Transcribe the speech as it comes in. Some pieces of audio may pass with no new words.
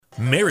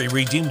Mary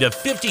redeemed a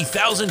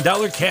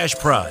 $50,000 cash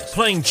prize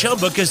playing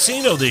Chumba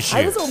Casino this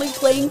year. I was only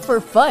playing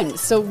for fun,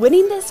 so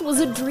winning this was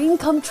a dream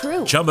come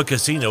true. Chumba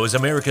Casino is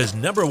America's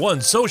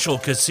 #1 social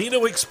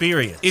casino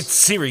experience. It's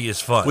serious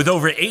fun. With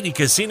over 80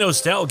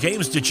 casino-style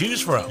games to choose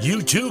from,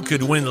 you too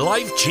could win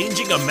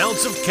life-changing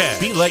amounts of cash.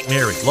 Be like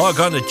Mary. Log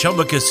on to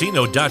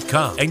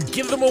ChumbaCasino.com and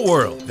give them a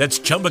whirl. That's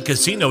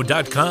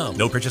ChumbaCasino.com.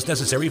 No purchase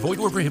necessary. Void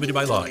where prohibited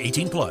by law.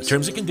 18 plus.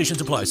 Terms and conditions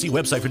apply. See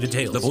website for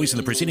details. The voice in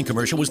the preceding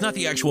commercial was not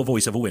the actual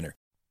voice of a winner.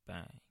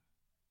 Bang.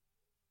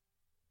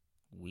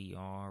 We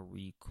are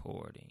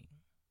recording.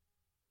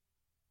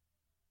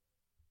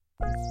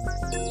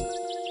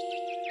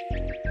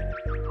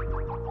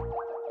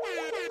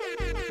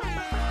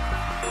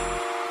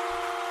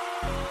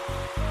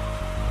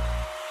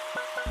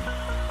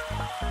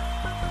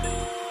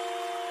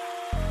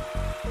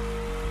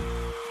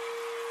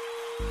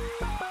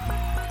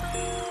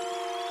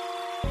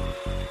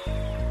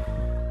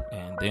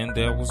 And then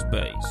there was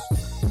bass.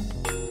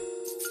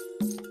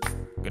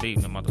 Good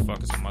evening,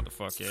 motherfuckers and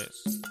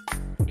motherfuckers.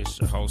 This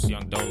your host,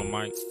 Yung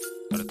Dolemite,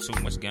 of the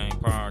Too Much Game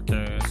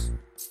podcast,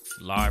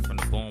 live from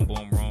the Boom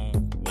Boom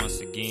Room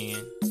once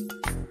again.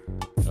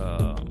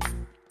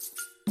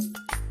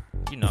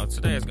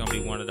 Today is gonna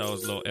be one of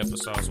those little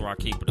episodes where I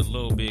keep it a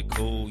little bit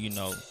cool.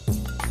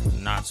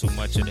 Not too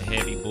much of the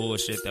heavy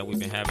bullshit that we've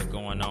been having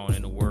going on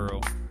in the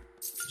world.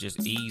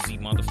 Just easy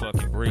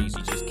motherfucking breezy,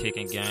 just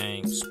kicking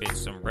game, spit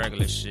some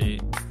regular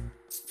shit.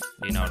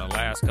 The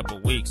last couple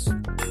weeks,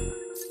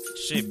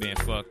 shit been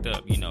fucked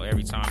up.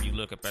 Every time you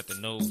look up at the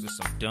news, it's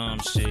some dumb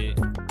shit.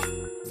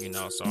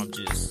 So I'm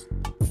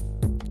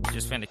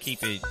just finna keep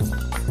it,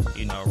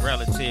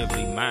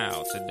 relatively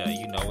mild today.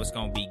 It's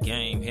gonna be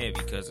game heavy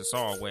because it's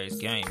always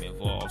game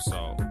involved.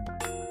 So,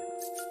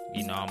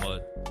 I'm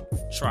gonna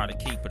try to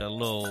keep it a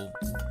little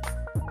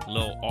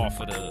off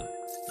of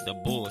the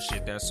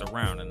bullshit that's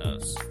surrounding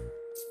us.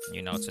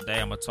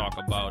 Today I'm gonna talk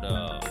about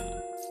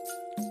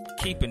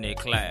keeping it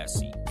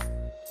classy.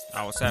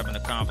 I was having a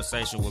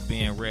conversation with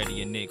Being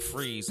Ready and Nick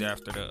Freeze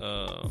after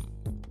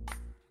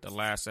the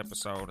last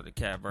episode of the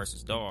Cat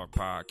vs. Dog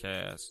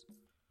podcast.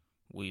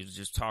 We was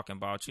just talking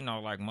about,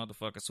 like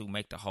motherfuckers who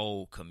make the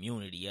whole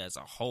community as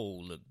a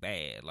whole look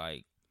bad.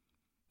 Like,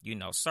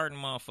 certain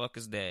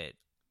motherfuckers that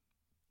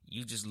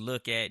you just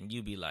look at and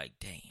you be like,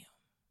 damn,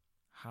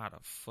 how the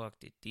fuck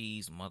did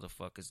these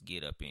motherfuckers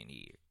get up in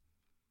here?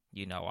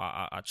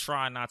 I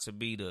try not to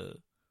be the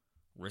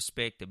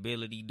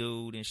respectability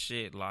dude and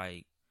shit,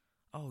 like,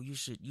 oh, you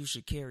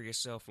should carry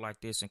yourself like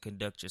this and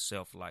conduct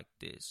yourself like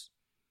this.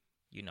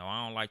 I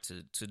don't like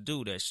to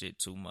do that shit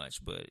too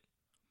much, but,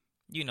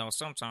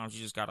 sometimes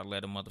you just gotta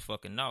let a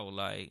motherfucker know,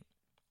 like,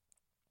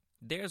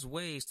 there's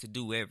ways to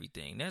do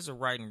everything. There's a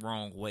right and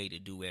wrong way to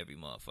do every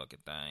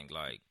motherfucking thing.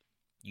 Like,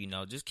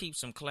 just keep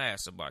some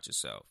class about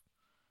yourself.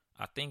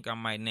 I think I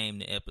might name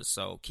the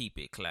episode Keep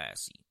It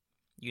Classy.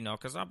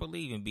 Because I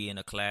believe in being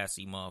a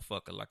classy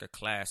motherfucker, like a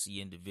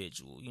classy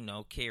individual,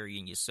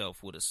 carrying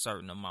yourself with a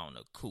certain amount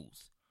of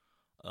couth.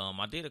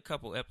 I did a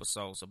couple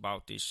episodes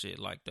about this shit,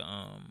 like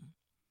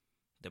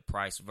the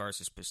Price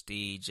versus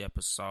Prestige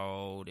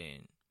episode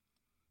and,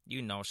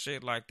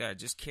 shit like that.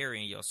 Just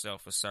carrying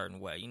yourself a certain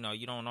way.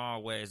 You don't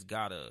always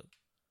gotta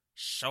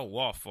show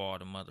off all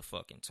the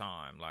motherfucking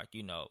time. Like,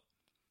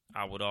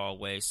 I would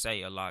always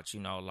say a lot,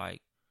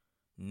 like,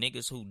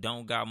 niggas who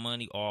don't got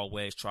money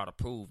always try to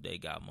prove they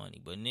got money.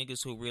 But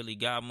niggas who really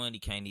got money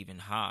can't even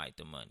hide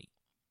the money.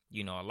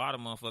 A lot of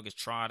motherfuckers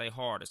try their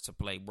hardest to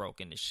play broke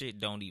and the shit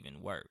don't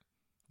even work.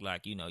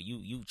 Like,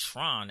 you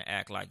trying to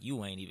act like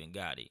you ain't even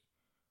got it.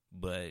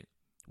 But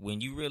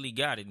when you really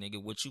got it,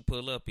 nigga, what you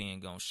pull up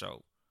in gonna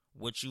show.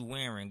 What you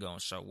wearing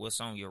gonna show.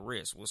 What's on your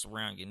wrist. What's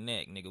around your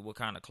neck, nigga. What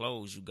kind of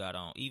clothes you got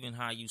on. Even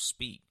how you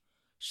speak.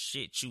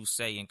 Shit you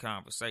say in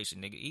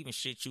conversation, nigga. Even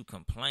shit you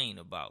complain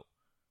about.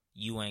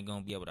 You ain't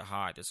gonna be able to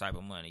hide the type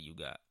of money you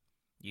got.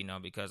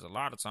 Because a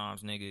lot of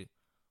times, nigga,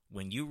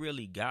 when you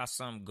really got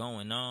something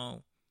going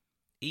on,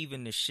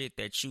 even the shit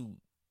that you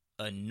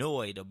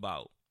annoyed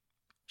about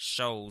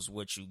shows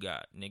what you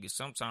got. Nigga,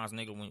 sometimes,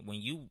 nigga,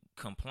 when you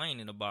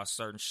complaining about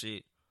certain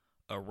shit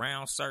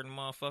around certain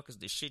motherfuckers,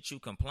 the shit you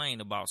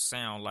complain about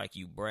sound like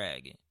you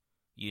bragging.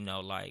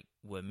 Like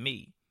with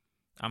me,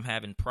 I'm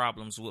having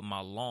problems with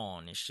my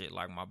lawn and shit,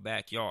 like my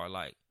backyard.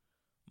 Like,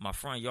 my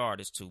front yard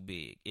is too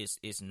big.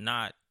 It's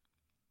not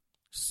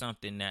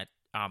something that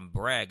I'm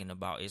bragging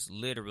about. It's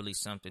literally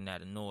something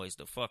that annoys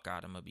the fuck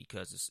out of me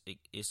because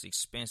it's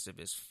expensive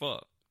as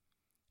fuck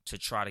to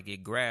try to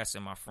get grass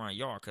in my front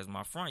yard. Because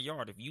my front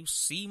yard, if you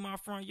see my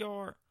front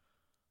yard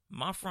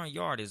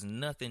is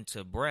nothing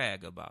to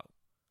brag about.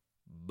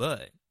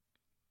 But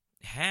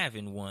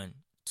having one,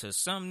 to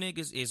some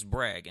niggas, is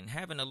bragging.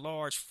 Having a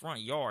large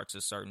front yard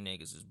to certain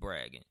niggas is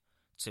bragging.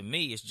 To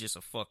me, it's just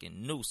a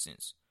fucking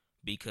nuisance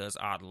because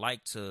I'd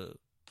like to,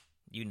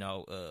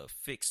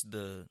 fix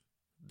the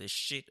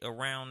shit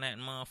around that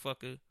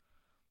motherfucker.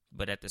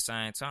 But at the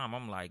same time,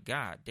 I'm like,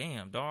 God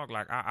damn, dog.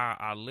 Like,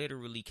 I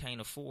literally can't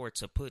afford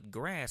to put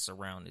grass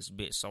around this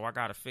bitch. So I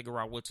got to figure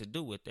out what to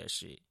do with that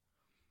shit.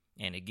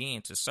 And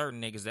again, to certain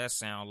niggas, that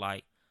sound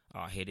like,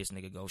 oh, here this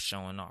nigga go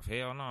showing off.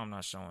 Hell no, I'm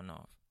not showing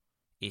off.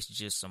 It's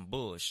just some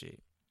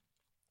bullshit.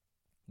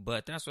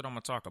 But that's what I'm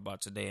going to talk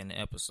about today in the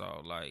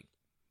episode. Like,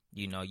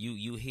 you know,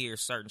 you hear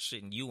certain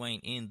shit and you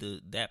ain't in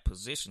that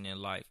position in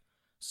life.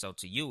 So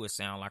to you, it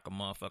sound like a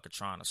motherfucker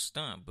trying to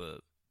stunt, but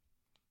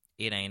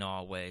it ain't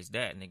always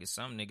that, nigga.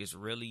 Some niggas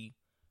really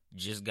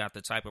just got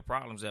the type of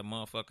problems that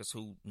motherfuckers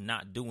who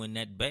not doing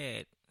that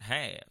bad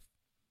have.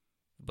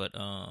 But,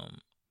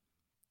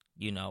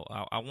 you know,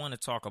 I want to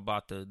talk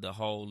about the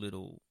whole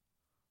little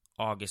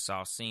August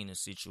Alsina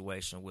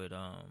situation with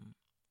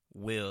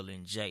Will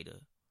and Jada.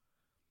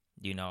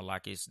 You know,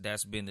 like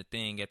that's been the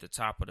thing at the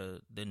top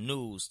of the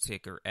news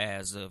ticker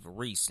as of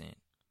recent.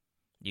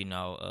 You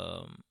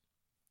know,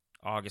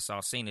 August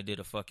Alsina did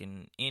a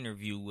fucking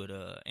interview with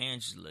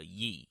Angela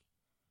Yee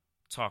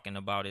talking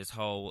about his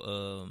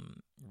whole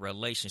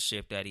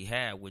relationship that he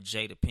had with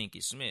Jada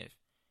Pinkett Smith.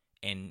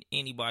 And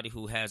anybody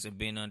who hasn't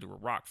been under a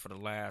rock for the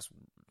last,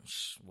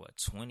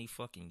 20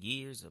 fucking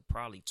years or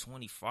probably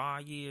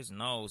 25 years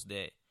knows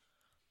that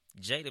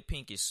Jada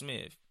Pinkett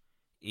Smith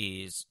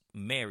is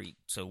married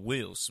to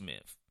Will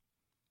Smith.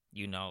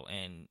 You know,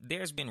 and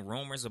there's been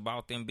rumors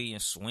about them being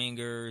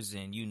swingers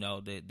and, you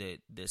know, the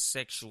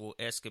sexual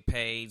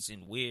escapades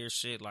and weird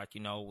shit. Like,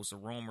 you know, it was a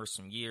rumor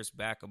some years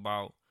back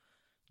about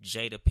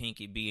Jada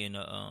Pinkett being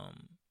a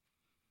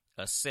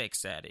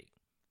sex addict.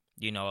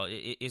 You know,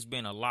 it's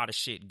been a lot of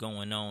shit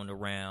going on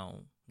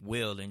around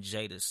Will and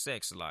Jada's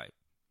sex life.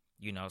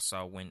 You know,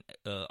 so when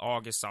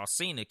August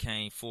Alsina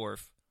came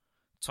forth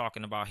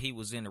talking about he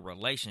was in a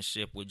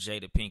relationship with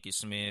Jada Pinkett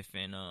Smith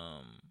and,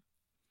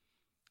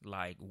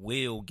 like,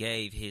 Will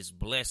gave his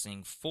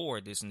blessing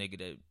for this nigga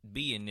to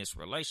be in this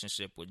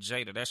relationship with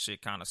Jada, that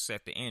shit kind of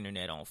set the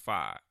internet on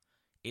fire.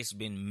 It's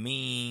been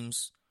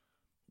memes,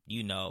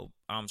 you know,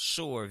 I'm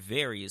sure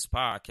various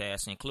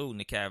podcasts, including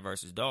the Cat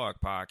vs. Dog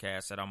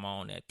podcast that I'm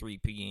on at 3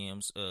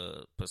 p.m.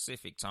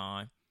 Pacific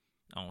time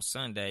on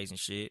Sundays and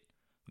shit.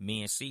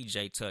 Me and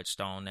CJ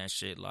touched on that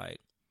shit.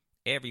 Like,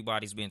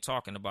 everybody's been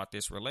talking about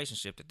this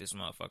relationship that this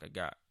motherfucker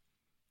got.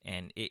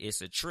 And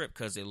it's a trip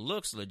because it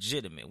looks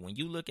legitimate. When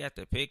you look at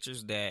the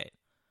pictures that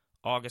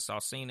August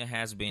Alsina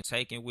has been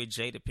taking with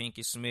Jada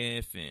Pinkett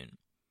Smith and,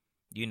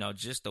 you know,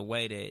 just the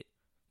way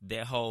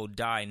that whole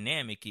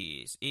dynamic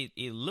is,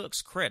 it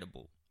looks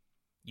credible.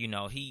 You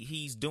know,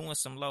 he's doing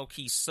some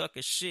low-key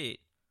sucker shit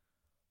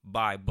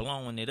by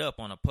blowing it up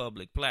on a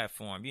public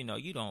platform. You know,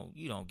 you don't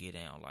get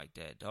down like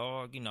that,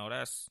 dog. You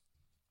know,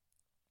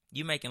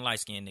 you making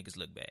light-skinned niggas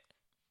look bad.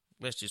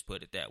 Let's just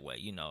put it that way.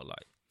 You know,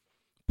 like,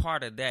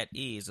 part of that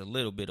is a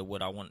little bit of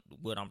what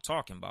I'm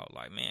talking about.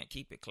 Like, man,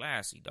 keep it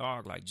classy,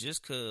 dog. Like,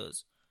 just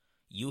cause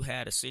you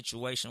had a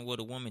situation with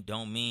a woman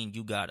don't mean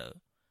you gotta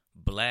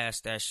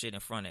blast that shit in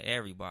front of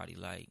everybody.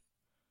 Like,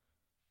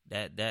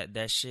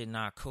 that shit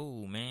not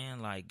cool,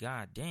 man. Like,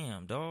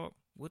 goddamn, dog.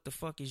 What the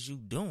fuck is you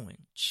doing?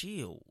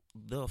 Chill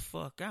the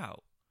fuck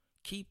out.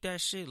 Keep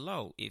that shit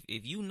low.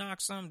 If you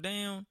knock something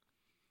down,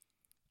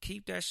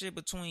 keep that shit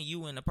between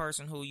you and the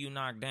person who you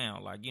knock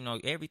down. Like, you know,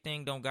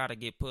 everything don't gotta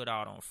get put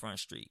out on Front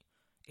Street.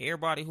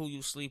 Everybody who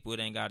you sleep with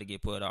ain't gotta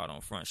get put out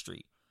on Front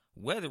Street.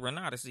 Whether or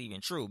not it's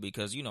even true,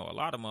 because, you know, a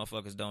lot of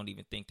motherfuckers don't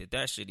even think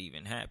that shit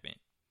even happened.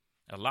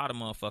 A lot of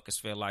motherfuckers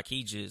feel like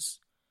he just,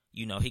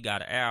 you know, he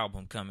got an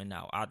album coming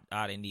out.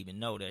 I didn't even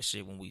know that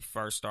shit when we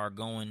first started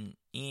going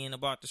in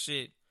about the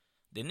shit.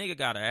 The nigga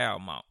got an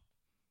album out.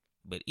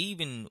 But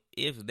even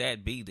if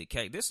that be the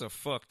case, this is a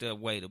fucked up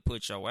way to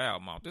put your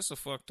album out. This is a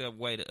fucked up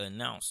way to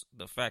announce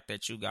the fact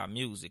that you got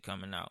music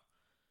coming out.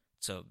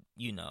 To,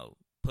 you know,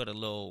 put a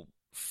little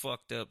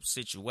fucked up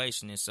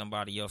situation in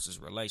somebody else's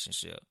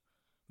relationship.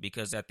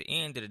 Because at the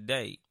end of the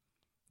day,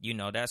 you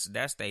know, that's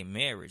their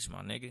marriage,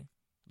 my nigga.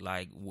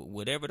 Like,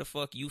 whatever the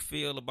fuck you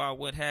feel about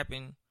what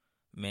happened,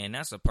 man,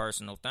 that's a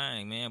personal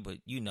thing, man. But,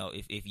 you know,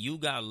 if you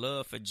got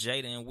love for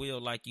Jada and Will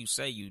like you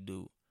say you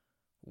do,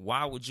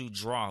 why would you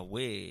draw a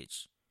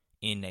wedge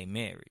in their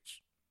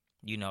marriage?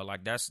 You know,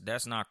 like,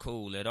 that's not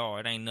cool at all.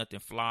 It ain't nothing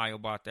fly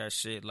about that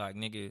shit. Like,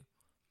 nigga,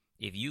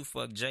 if you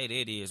fuck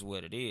Jada, it is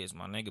what it is,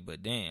 my nigga.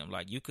 But damn,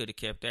 like, you could have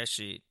kept that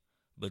shit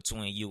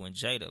between you and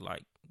Jada.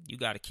 Like, you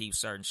got to keep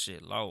certain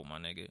shit low, my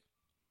nigga.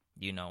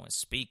 You know, and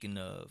speaking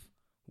of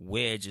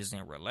wedges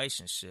in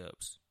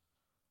relationships,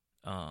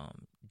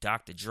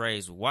 Dr.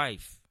 Dre's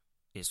wife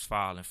is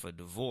filing for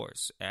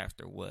divorce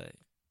after what?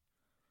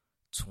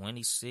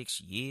 26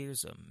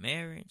 years of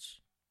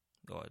marriage?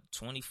 Or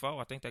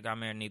 24? I think they got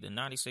married in either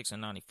 96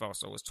 and 94.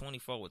 So it's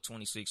 24 or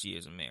 26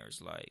 years of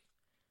marriage. Like,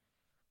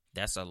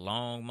 that's a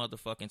long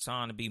motherfucking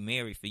time to be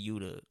married for you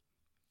to,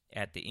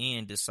 at the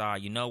end,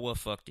 decide, you know what,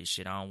 fuck this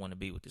shit. I don't want to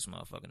be with this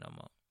motherfucker no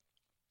more.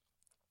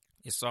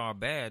 It's all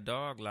bad,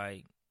 dog.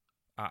 Like,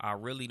 I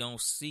really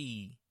don't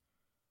see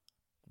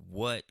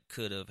what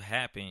could have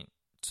happened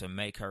to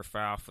make her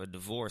file for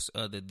divorce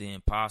other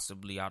than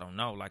possibly, I don't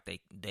know, like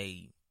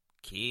they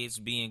kids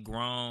being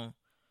grown.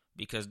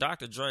 Because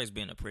Dr. Dre's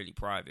been a pretty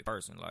private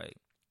person. Like,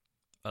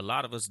 a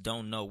lot of us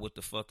don't know what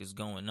the fuck is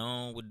going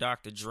on with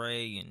Dr.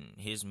 Dre and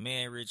his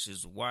marriage,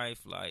 his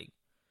wife. Like,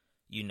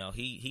 you know,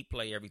 he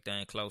play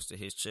everything close to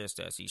his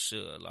chest as he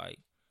should. Like,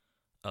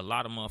 a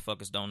lot of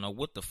motherfuckers don't know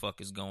what the fuck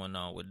is going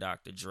on with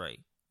Dr. Dre,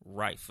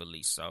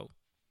 rightfully so.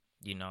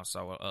 You know,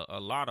 so a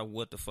lot of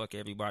what the fuck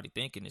everybody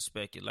thinking is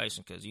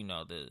speculation, because, you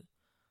know,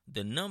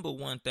 the number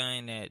one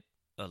thing that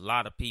a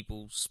lot of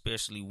people,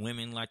 especially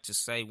women, like to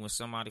say when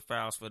somebody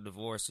files for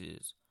divorce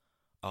is,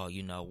 oh,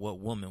 you know, what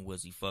woman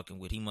was he fucking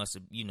with? He must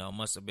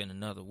have been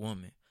another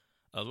woman.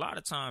 A lot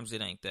of times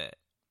it ain't that.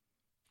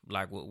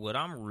 Like, what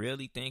I'm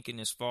really thinking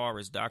as far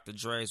as Dr.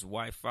 Dre's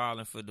wife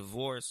filing for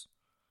divorce,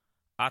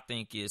 I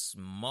think it's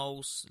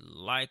most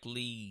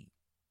likely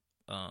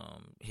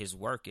his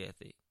work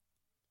ethic.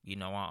 You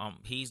know,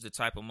 he's the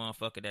type of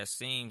motherfucker that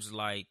seems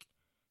like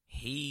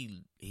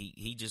he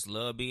just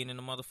love being in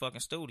the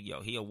motherfucking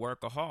studio. He a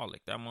workaholic.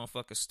 That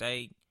motherfucker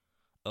stay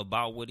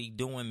about what he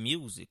doing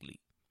musically.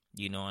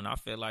 You know, and I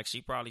feel like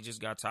she probably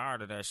just got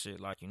tired of that shit.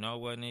 Like, you know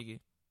what, nigga?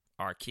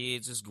 Our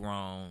kids is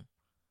grown.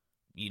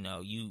 You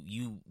know,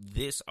 you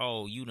this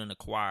old, you done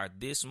acquired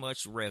this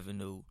much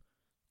revenue,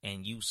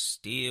 and you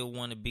still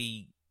want to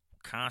be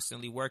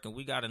constantly working.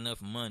 We got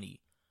enough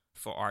money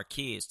for our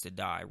kids to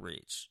die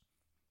rich.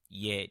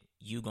 Yet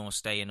you gonna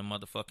stay in the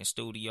motherfucking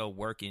studio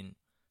working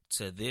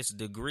to this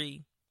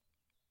degree?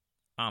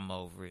 I'm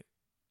over it.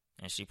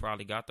 And she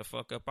probably got the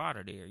fuck up out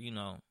of there, you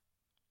know.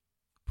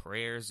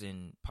 Prayers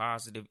and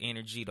positive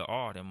energy to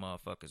all them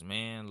motherfuckers,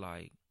 man.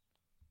 Like,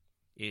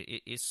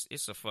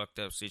 it's a fucked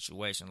up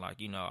situation.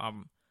 Like, you know,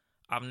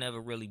 I've never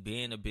really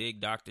been a big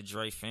Dr.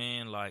 Dre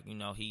fan. Like, you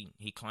know,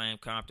 he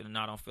claimed Compton, and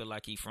I don't feel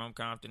like he from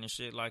Compton and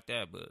shit like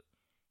that. But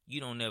you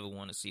don't never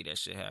want to see that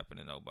shit happen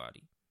to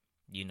nobody.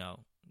 You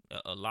know,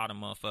 a lot of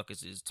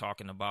motherfuckers is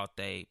talking about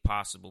they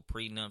possible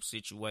prenup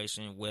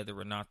situation, whether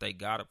or not they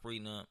got a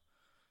prenup.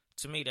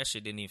 To me, that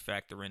shit didn't even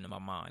factor into my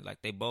mind.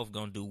 Like, they both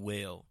gonna do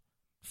well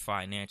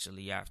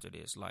financially after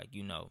this. Like,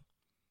 you know,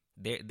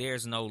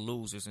 there's no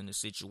losers in the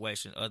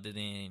situation other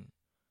than,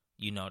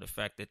 you know, the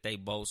fact that they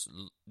both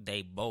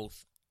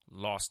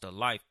lost a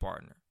life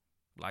partner.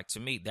 Like, to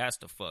me, that's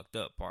the fucked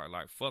up part.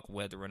 Like, fuck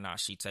whether or not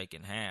she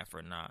taking half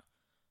or not.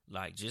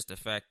 Like, just the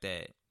fact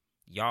that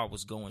y'all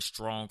was going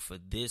strong for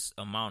this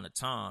amount of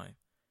time,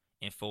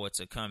 and for it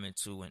to come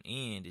into an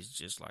end is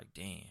just like,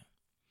 damn,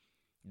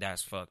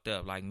 that's fucked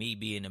up. Like, me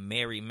being a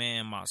married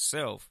man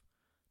myself,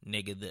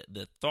 nigga,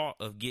 the thought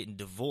of getting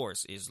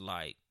divorced is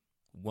like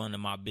one of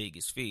my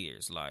biggest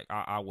fears. Like,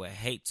 I would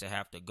hate to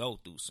have to go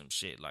through some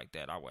shit like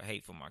that. I would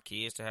hate for my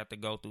kids to have to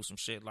go through some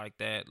shit like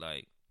that.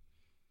 Like,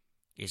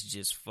 it's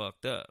just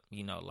fucked up.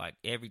 You know, like,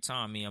 every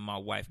time me and my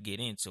wife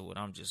get into it,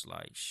 I'm just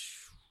like,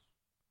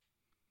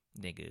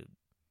 nigga,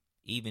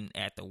 even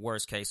at the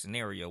worst case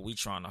scenario, we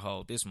trying to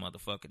hold this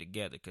motherfucker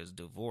together, because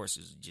divorce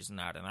is just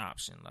not an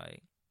option.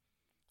 Like,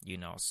 you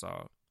know,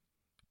 so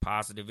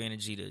positive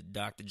energy to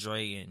Dr.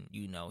 Dre and,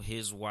 you know,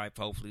 his wife.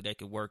 Hopefully they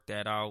could work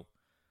that out.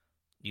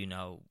 You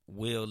know,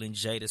 Will and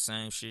Jada,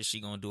 same shit.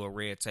 She gonna do a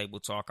Red Table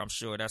Talk. I'm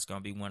sure that's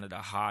gonna be one of the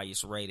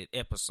highest rated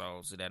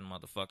episodes of that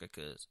motherfucker,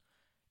 because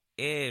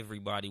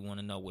everybody want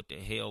to know what the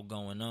hell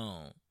going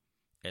on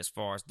as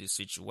far as this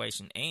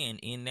situation and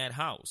in that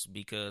house,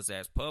 because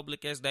as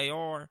public as they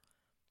are,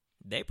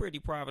 they pretty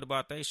private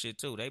about their shit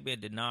too. They been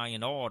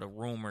denying all the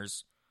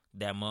rumors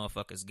that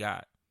motherfuckers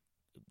got,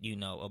 you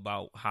know,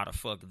 about how the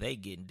fuck they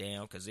getting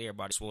down, because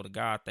everybody swore to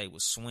God they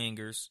was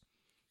swingers.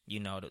 You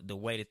know, the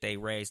way that they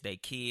raised their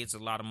kids, a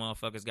lot of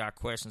motherfuckers got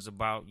questions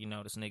about. You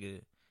know, this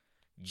nigga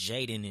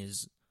Jaden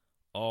is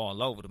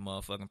all over the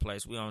motherfucking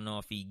place. We don't know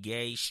if he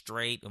gay,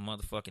 straight, a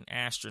motherfucking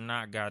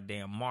astronaut,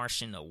 goddamn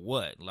Martian, or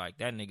what. Like,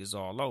 that nigga's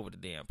all over the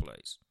damn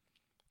place.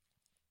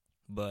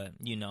 But,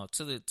 you know,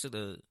 to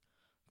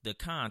the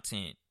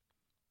content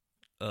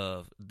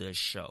of the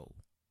show,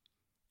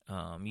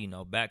 you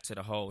know, back to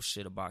the whole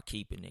shit about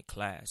keeping it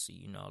classy.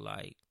 You know,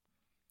 like,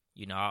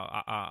 you know,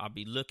 I'll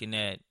be looking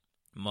at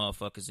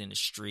motherfuckers in the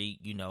street,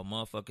 you know,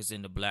 motherfuckers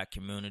in the black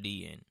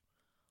community, and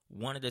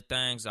one of the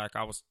things, like,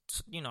 I was,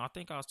 you know, I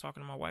think I was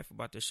talking to my wife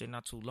about this shit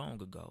not too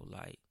long ago,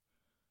 like,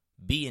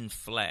 being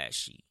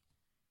flashy.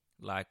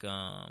 Like,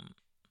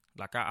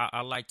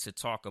 I like to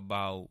talk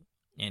about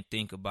and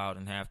think about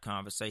and have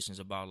conversations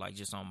about, like,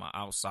 just on my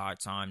outside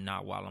time,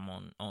 not while I'm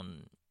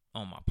on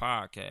my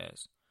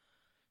podcast.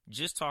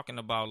 Just talking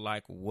about,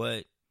 like,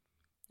 what,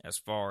 as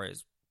far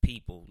as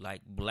people,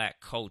 like, black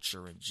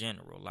culture in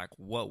general, like,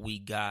 what we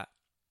got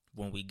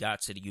when we got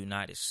to the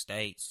United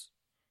States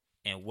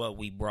and what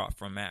we brought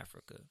from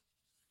Africa.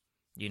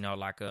 You know,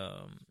 like,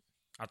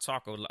 I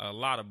talk a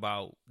lot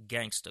about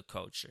gangster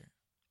culture.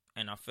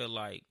 And I feel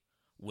like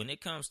when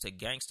it comes to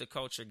gangster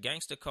culture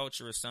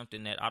is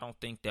something that I don't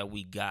think that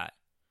we got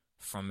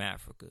from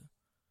Africa.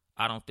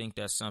 I don't think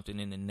that's something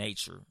in the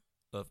nature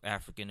of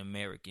African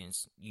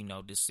Americans, you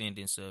know,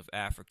 descendants of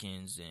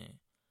Africans and,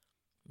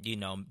 you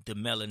know, the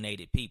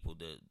melanated people,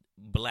 the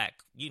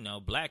black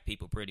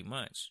people pretty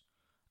much.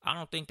 I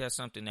don't think that's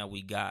something that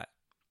we got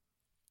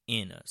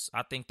in us.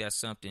 I think that's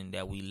something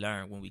that we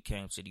learned when we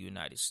came to the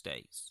United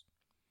States.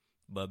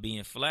 But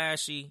being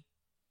flashy,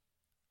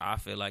 I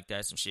feel like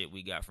that's some shit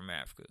we got from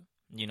Africa.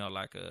 You know,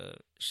 like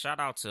shout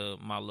out to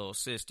my little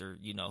sister,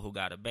 you know, who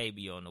got a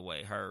baby on the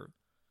way. Her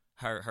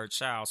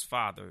child's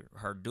father,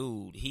 her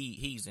dude,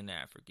 he's an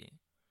African.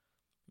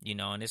 You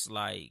know, and it's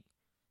like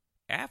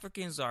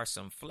Africans are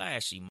some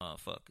flashy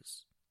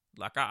motherfuckers.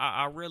 Like,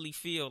 I really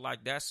feel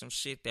like that's some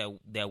shit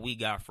that we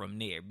got from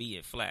there,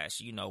 being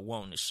flashy, you know,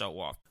 wanting to show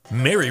off.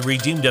 Mary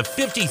redeemed a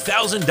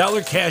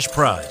 $50,000 cash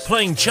prize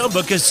playing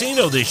Chumba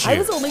Casino this year. I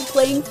was only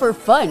playing for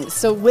fun,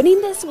 so winning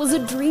this was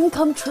a dream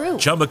come true.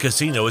 Chumba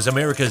Casino is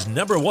America's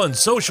 #1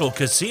 social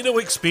casino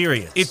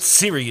experience. It's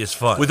serious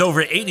fun. With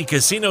over 80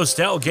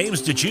 casino-style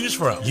games to choose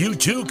from, you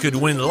too could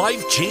win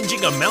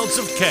life-changing amounts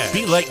of cash.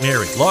 Be like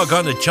Mary. Log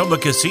on to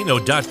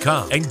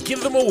ChumbaCasino.com and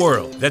give them a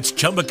whirl. That's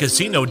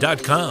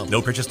ChumbaCasino.com.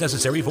 No purchase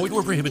necessary. Void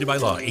where prohibited by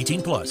law.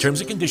 18+.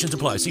 Terms and conditions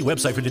apply. See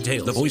website for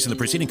details. The voice in the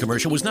preceding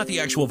commercial was not the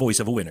actual voice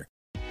of a winner.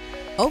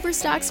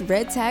 Overstock's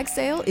Red Tag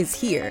Sale is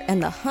here,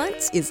 and the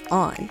hunt is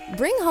on.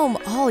 Bring home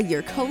all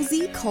your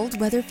cozy,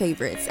 cold-weather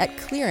favorites at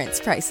clearance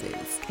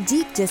prices.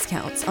 Deep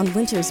discounts on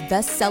winter's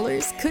best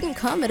sellers couldn't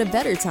come at a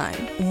better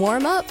time.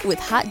 Warm up with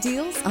hot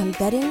deals on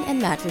bedding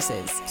and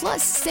mattresses.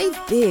 Plus, save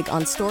big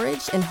on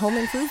storage and home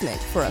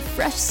improvement for a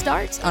fresh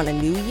start on a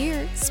new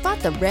year. Spot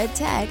the Red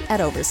Tag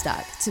at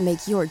Overstock to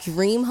make your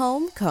dream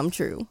home come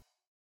true.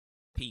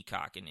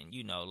 Peacocking and,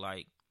 you know,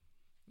 like,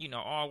 you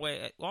know,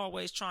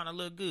 always trying to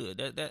look good.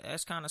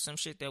 That's kind of some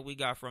shit that we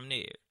got from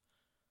there.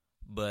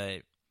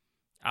 But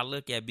I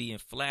look at being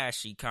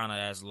flashy kind of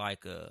as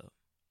like a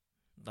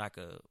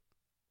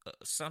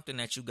something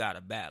that you got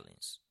to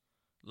balance.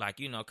 Like,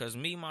 you know, because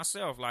me,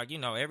 myself, like, you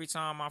know, every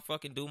time I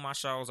fucking do my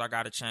shows, I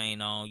got a chain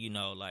on, you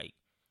know, like,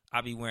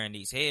 I be wearing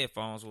these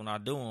headphones when I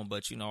do them.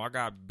 But, you know, I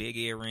got big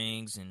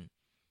earrings and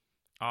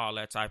all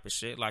that type of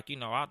shit. Like, you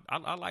know,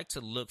 I like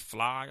to look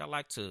fly. I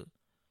like to,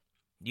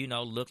 you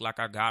know, look like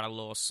I got a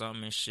little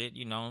something and shit,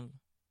 you know,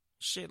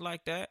 shit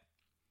like that.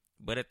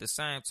 But at the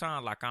same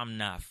time, like, I'm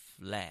not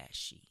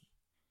flashy.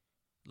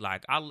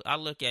 Like, I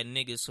look at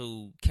niggas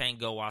who can't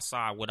go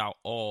outside without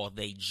all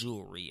they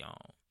jewelry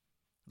on.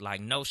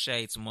 Like, no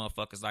shades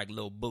motherfuckers like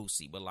Lil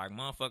Boosie, but like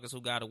motherfuckers who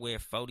got to wear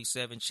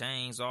 47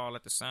 chains all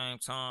at the same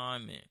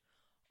time and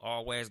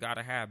always got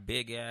to have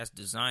big-ass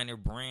designer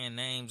brand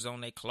names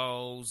on their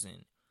clothes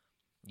and,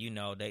 you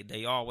know,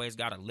 they always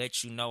got to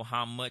let you know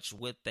how much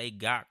what they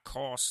got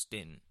cost.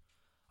 And,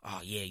 oh,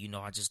 yeah, you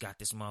know, I just got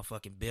this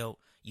motherfucking belt,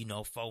 you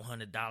know,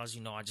 $400.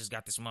 You know, I just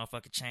got this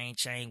motherfucking chain.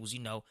 Chain was, you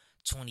know,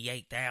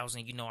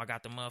 $28,000. You know, I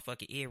got the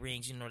motherfucking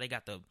earrings. You know, they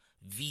got the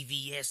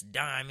VVS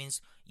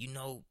diamonds. You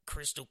know,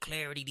 crystal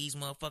clarity. These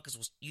motherfuckers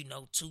was, you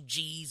know, 2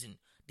 G's. And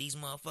these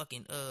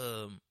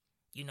motherfucking,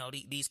 you know,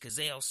 these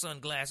Gazelle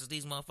sunglasses.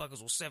 These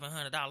motherfuckers was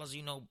 $700,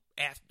 you know,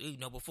 after, you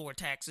know, before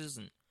taxes.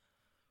 And,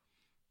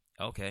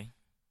 okay.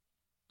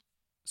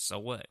 So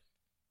what?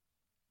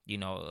 You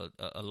know,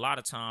 a lot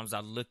of times I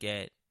look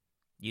at,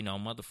 you know,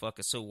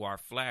 motherfuckers who are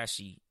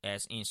flashy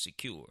as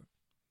insecure.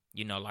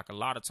 You know, like a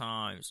lot of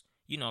times,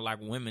 you know, like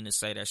women that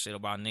say that shit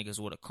about niggas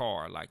with a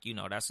car. Like, you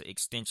know, that's an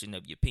extension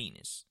of your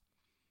penis.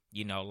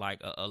 You know, like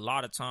a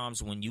lot of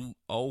times when you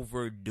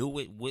overdo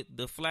it with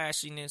the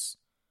flashiness,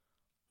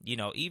 you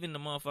know, even the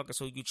motherfuckers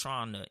who you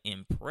trying to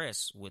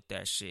impress with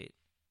that shit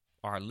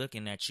are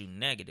looking at you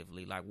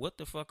negatively. Like, what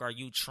the fuck are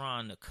you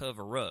trying to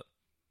cover up?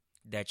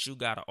 That you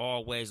gotta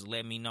always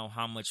let me know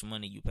how much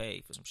money you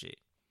paid for some shit.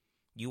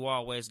 You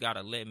always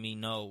gotta let me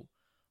know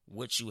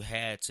what you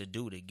had to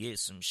do to get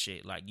some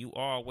shit. Like, you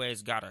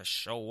always gotta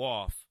show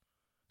off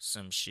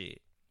some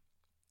shit.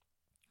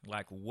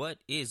 Like, what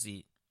is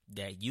it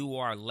that you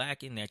are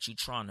lacking that you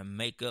trying to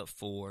make up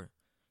for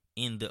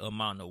in the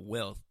amount of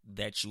wealth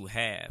that you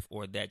have,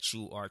 or that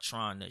you are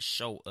trying to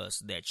show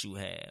us that you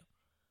have?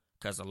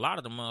 Because a lot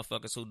of the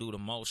motherfuckers who do the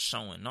most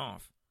showing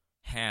off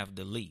have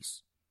the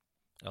least.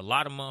 A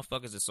lot of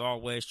motherfuckers that's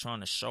always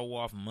trying to show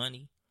off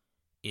money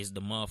is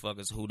the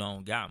motherfuckers who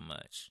don't got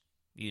much,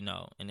 you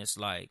know. And it's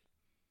like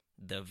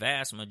the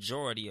vast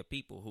majority of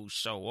people who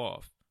show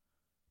off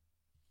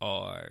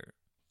are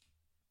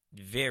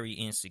very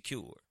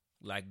insecure.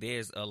 Like,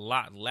 there's a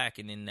lot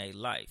lacking in their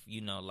life, you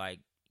know.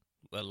 Like,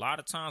 a lot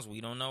of times we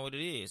don't know what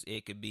it is.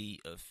 It could be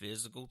a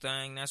physical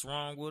thing that's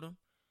wrong with them.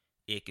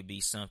 It could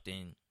be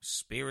something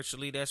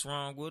spiritually that's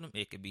wrong with them.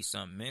 It could be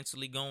something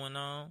mentally going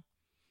on.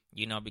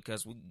 You know,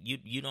 because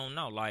you don't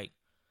know. Like,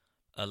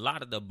 a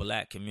lot of the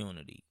black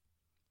community,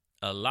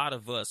 a lot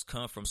of us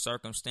come from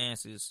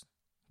circumstances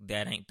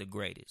that ain't the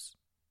greatest.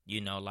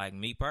 You know, like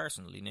me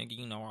personally, nigga,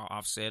 you know,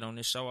 I've said on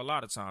this show a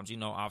lot of times, you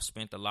know, I've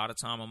spent a lot of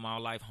time of my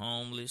life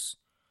homeless.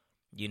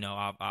 You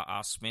know,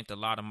 I've spent a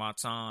lot of my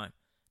time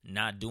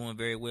not doing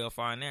very well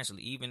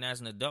financially, even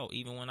as an adult,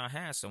 even when I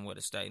had somewhere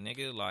to stay,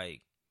 nigga.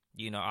 Like,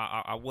 you know,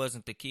 I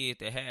wasn't the kid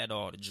that had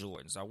all the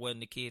Jordans. I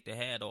wasn't the kid that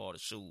had all the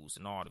shoes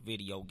and all the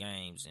video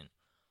games and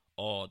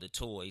all the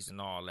toys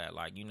and all that.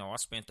 Like, you know, I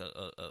spent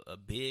a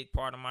big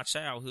part of my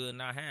childhood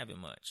not having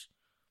much.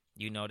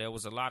 You know, there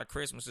was a lot of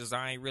Christmases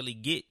I ain't really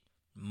get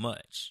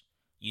much.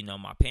 You know,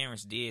 my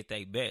parents did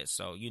their best.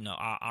 So, you know,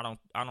 I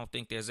don't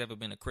think there's ever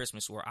been a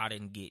Christmas where I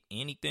didn't get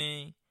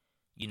anything.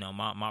 You know,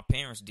 my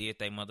parents did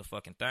their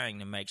motherfucking thing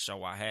to make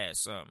sure I had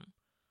something.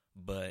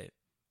 But,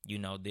 you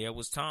know, there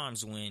was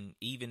times when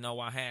even though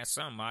I had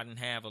something, I didn't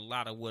have a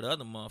lot of what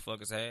other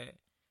motherfuckers had.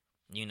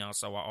 You know,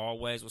 so I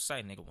always would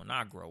say, nigga, when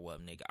I grow up,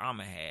 nigga,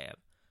 I'ma have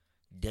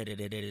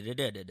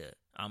da-da-da-da-da-da-da-da.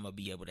 I'm going to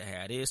be able to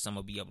have this. I'm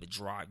going to be able to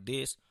drive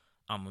this.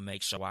 I'm going to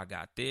make sure I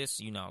got this.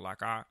 You know,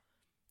 like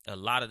a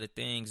lot of the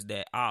things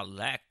that I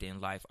lacked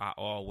in life, I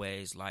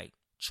always, like,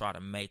 try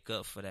to make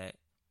up for that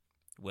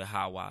with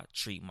how I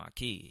treat my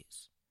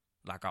kids.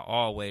 Like, I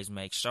always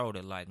make sure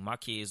that, like, my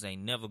kids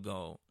ain't never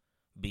going to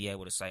be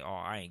able to say, oh,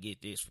 I ain't get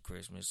this for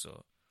Christmas,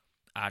 or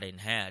I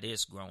didn't have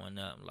this growing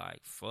up. Like,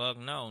 fuck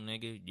no,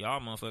 nigga. Y'all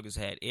motherfuckers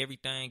had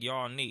everything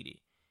y'all needed.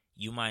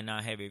 You might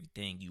not have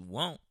everything you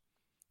want,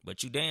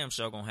 but you damn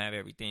sure gonna have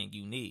everything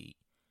you need.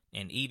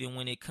 And even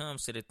when it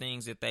comes to the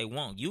things that they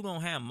want, you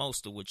gonna have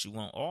most of what you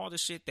want. All the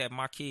shit that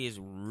my kids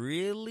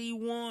really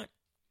want,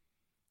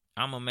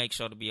 I'm gonna make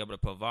sure to be able to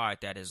provide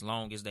that as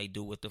long as they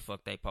do what the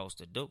fuck they supposed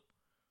to do.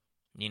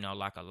 You know,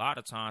 like a lot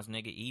of times,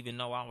 nigga, even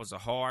though I was a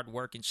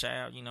hard-working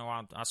child, you know,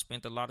 I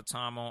spent a lot of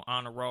time on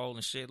honor roll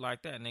and shit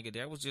like that, nigga.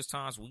 There was just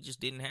times we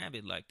just didn't have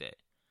it like that.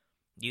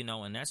 You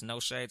know, and that's no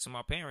shade to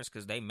my parents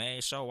because they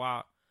made sure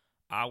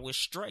I was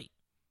straight.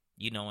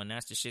 You know, and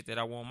that's the shit that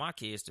I want my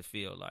kids to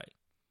feel like.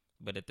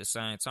 But at the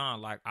same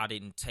time, like, I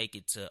didn't take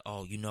it to,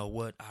 oh, you know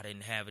what? I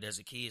didn't have it as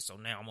a kid, so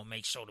now I'm going to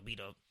make sure to be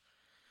the...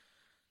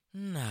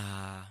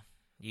 Nah,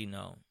 you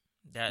know.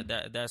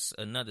 That's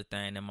another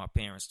thing that my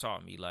parents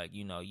taught me. Like,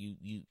 you know, you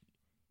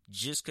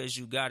just because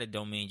you got it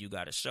don't mean you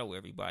got to show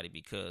everybody,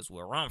 because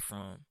where I'm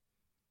from,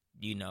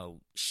 you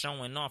know,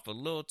 showing off a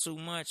little too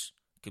much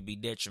could be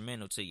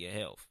detrimental to your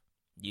health.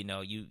 You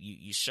know,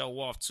 you show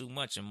off too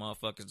much and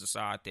motherfuckers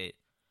decide that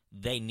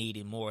they need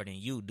it more than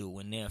you do,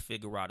 and they'll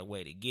figure out a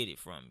way to get it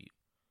from you.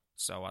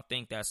 So I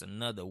think that's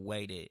another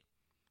way that,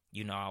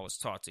 you know, I was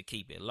taught to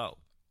keep it low.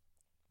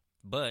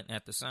 But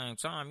at the same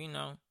time, you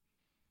know,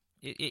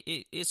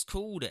 it's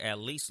cool to at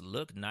least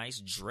look nice,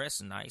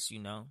 dress nice, you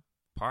know.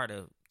 Part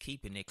of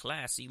keeping it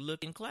classy,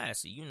 looking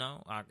classy, you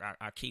know.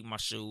 I keep my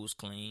shoes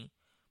clean,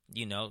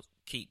 you know,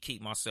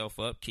 keep myself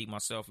up, keep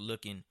myself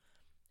looking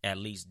at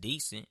least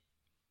decent.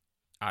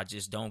 I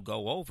just don't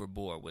go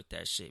overboard with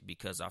that shit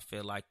because I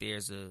feel like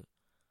there's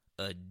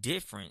a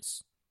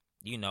difference,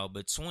 you know,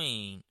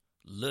 between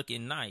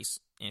looking nice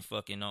and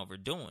fucking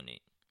overdoing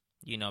it,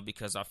 you know,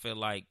 because I feel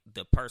like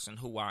the person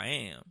who I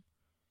am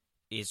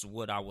is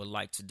what I would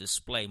like to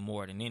display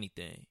more than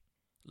anything.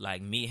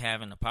 Like me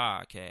having a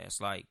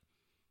podcast, like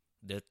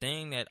the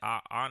thing that I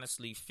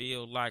honestly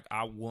feel like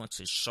I want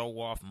to show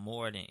off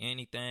more than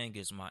anything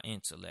is my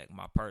intellect,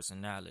 my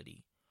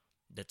personality.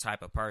 The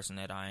type of person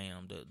that I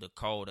am, the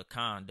code of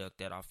conduct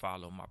that I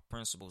follow, my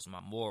principles,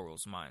 my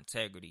morals, my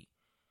integrity.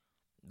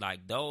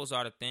 Like, those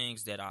are the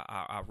things that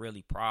I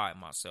really pride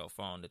myself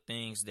on. The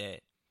things that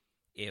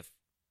if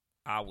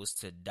I was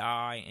to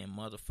die and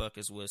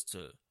motherfuckers was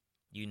to,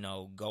 you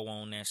know, go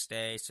on that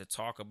stage to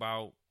talk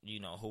about, you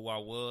know, who I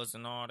was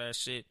and all that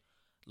shit,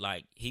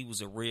 like, he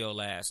was a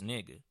real ass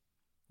nigga.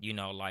 You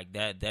know, like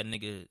that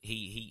nigga,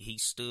 he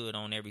stood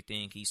on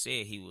everything he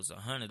said. He was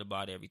 100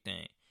 about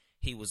everything.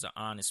 He was an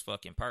honest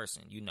fucking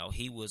person. You know,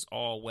 he was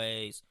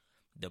always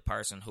the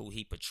person who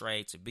he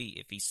portrayed to be.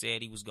 If he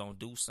said he was going to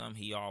do something,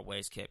 he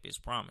always kept his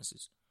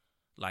promises.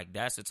 Like,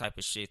 that's the type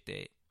of shit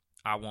that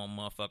I want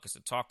motherfuckers to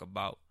talk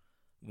about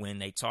when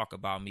they talk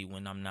about me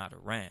when I'm not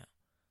around.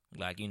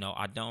 Like, you know,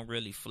 I don't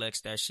really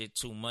flex that shit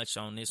too much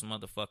on this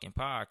motherfucking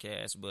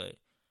podcast, but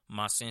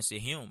my sense of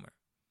humor.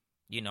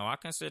 You know, I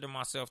consider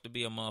myself to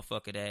be a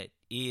motherfucker that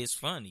is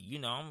funny. You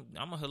know,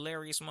 I'm a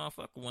hilarious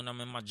motherfucker when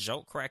I'm in my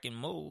joke cracking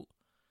mood.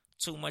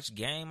 Too much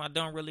game. I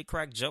don't really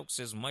crack jokes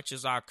as much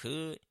as I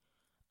could.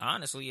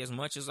 Honestly, as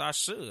much as I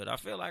should. I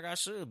feel like I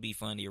should be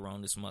funnier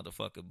on this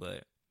motherfucker,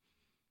 but,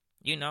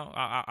 you know,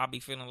 I be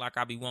feeling like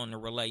I be wanting to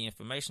relay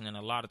information, and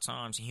a lot of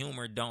times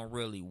humor don't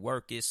really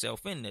work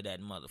itself into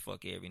that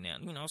motherfucker every now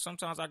and then. You know,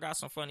 sometimes I got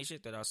some funny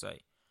shit that I say,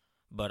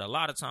 but a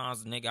lot of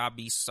times, nigga, I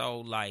be so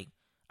like,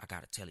 I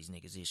gotta tell these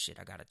niggas this shit,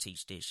 I gotta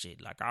teach this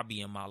shit. Like, I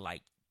be in my,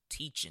 like,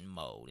 teaching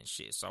mode and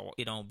shit, so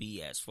it don't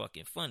be as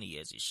fucking funny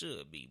as it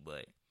should be,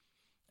 but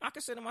I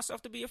consider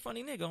myself to be a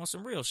funny nigga on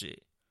some real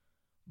shit.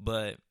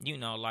 But, you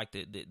know, like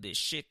the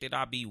shit that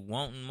I be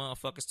wanting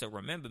motherfuckers to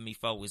remember me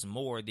for is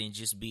more than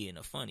just being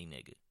a funny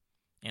nigga.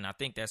 And I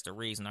think that's the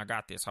reason I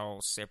got this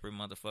whole separate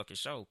motherfucking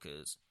show,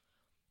 because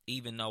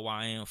even though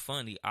I am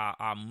funny,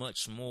 I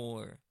much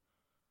more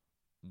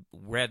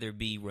rather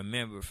be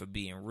remembered for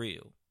being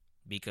real.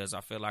 Because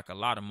I feel like a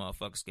lot of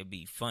motherfuckers could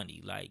be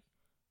funny. Like,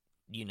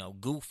 you know,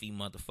 goofy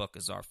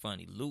motherfuckers are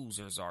funny.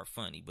 Losers are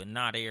funny. But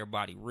not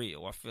everybody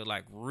real. I feel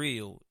like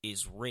real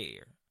is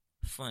rare.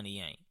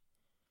 Funny ain't.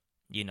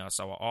 You know,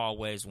 so I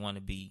always want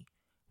to be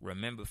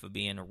remembered for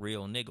being a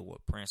real nigga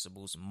with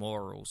principles,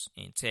 morals,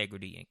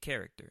 integrity, and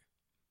character.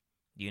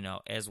 You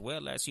know, as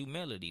well as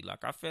humility.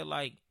 Like, I feel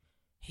like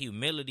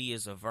humility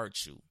is a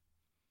virtue.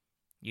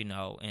 You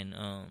know, and,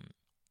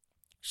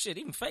 shit,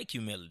 even fake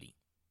humility.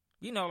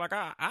 You know, like,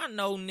 I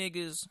know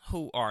niggas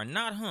who are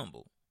not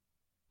humble.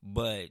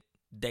 but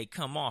they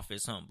come off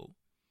as humble.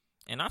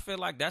 And I feel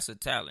like that's a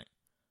talent.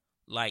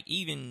 Like,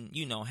 even,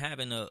 you know,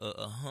 having a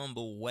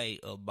humble way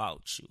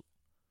about you.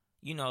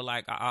 You know,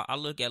 like, I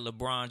look at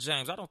LeBron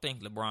James. I don't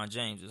think LeBron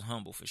James is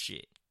humble for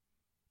shit.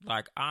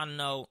 Like, I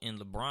know in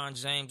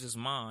LeBron James's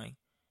mind,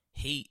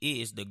 he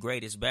is the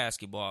greatest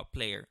basketball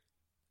player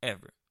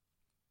ever.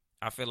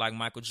 I feel like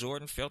Michael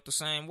Jordan felt the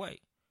same way.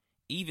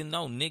 Even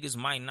though niggas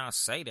might not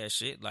say that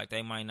shit, like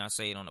they might not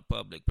say it on a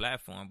public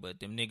platform, but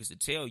them niggas will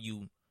tell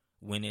you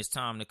when it's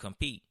time to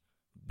compete,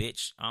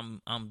 bitch,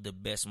 I'm the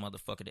best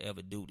motherfucker to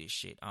ever do this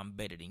shit. I'm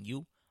better than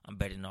you. I'm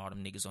better than all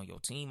them niggas on your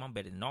team. I'm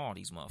better than all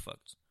these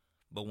motherfuckers.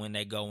 But when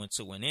they go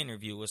into an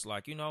interview, it's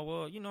like, you know,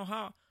 well, you know,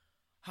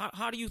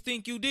 how do you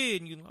think you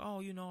did? And you know, oh,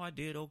 you know, I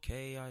did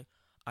okay.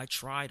 I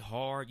tried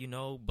hard, you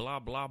know, blah,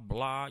 blah,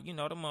 blah. You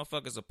know, the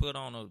motherfuckers are put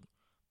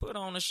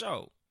on a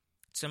show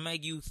to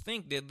make you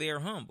think that they're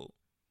humble.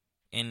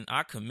 And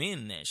I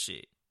commend that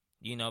shit,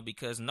 you know,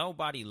 because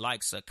nobody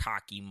likes a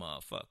cocky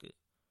motherfucker.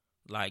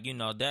 Like, you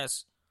know,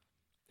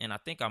 and I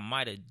think I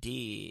might have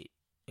did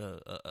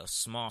a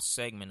small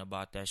segment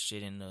about that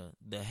shit in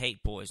the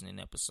hate poisoning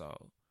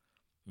episode.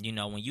 You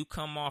know, when you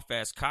come off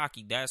as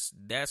cocky, that's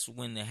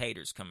when the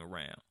haters come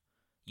around.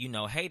 You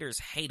know, haters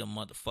hate a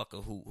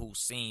motherfucker who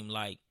seem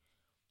like,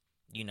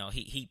 you know,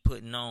 he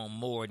putting on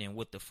more than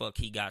what the fuck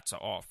he got to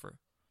offer.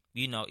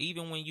 You know,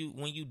 even when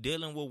you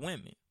dealing with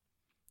women,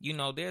 you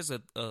know, there's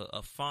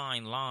a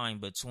fine line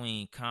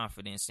between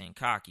confidence and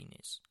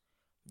cockiness.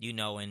 You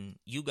know, and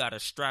you got to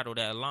straddle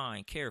that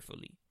line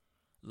carefully.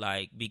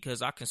 Like,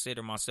 because I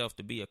consider myself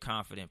to be a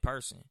confident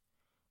person,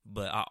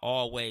 but I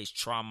always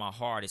try my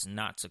hardest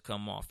not to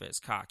come off as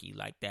cocky,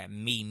 like that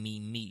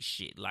me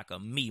shit, like a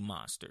me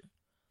monster.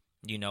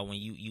 You know, when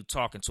you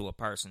talking to a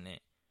person that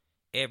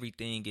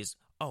everything is,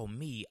 oh,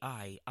 me,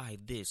 I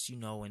this, you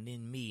know, and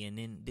then me, and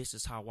then this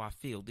is how I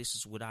feel. This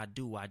is what I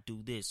do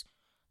this.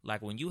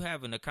 Like, when you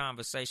having a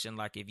conversation,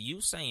 like, if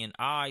you saying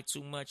I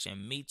too much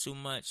and me too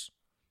much,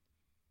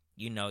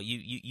 you know,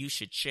 you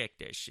should check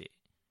that shit.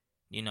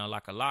 You know,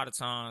 like, a lot of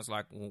times,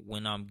 like,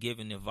 when I'm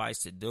giving advice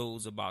to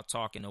dudes about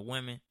talking to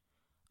women,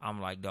 I'm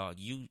like, dog,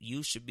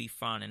 you should be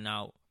finding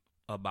out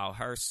about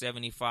her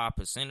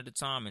 75% of the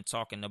time and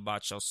talking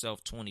about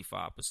yourself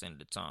 25% of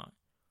the time.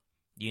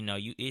 You know,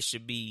 it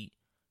should be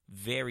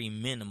very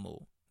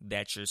minimal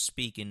that you're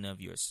speaking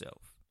of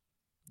yourself.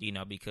 You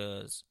know,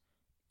 because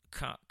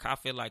I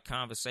feel like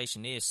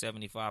conversation is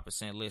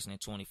 75% listening,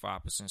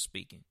 25%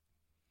 speaking.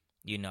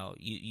 You know,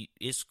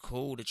 it's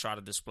cool to try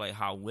to display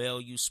how well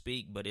you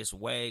speak, but it's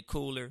way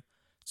cooler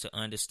to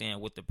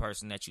understand what the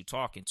person that you're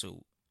talking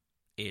to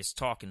is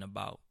talking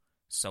about.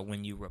 So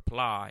when you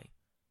reply,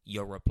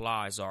 your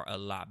replies are a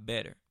lot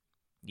better.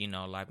 You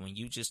know, like when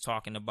you just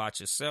talking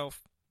about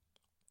yourself,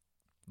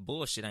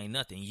 bullshit ain't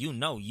nothing. You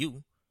know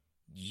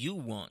you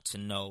want to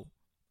know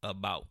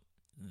about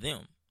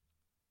them.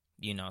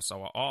 You know,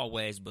 so I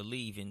always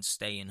believe in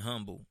staying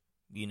humble.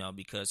 You know,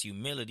 because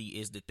humility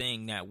is the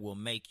thing that will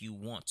make you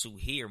want to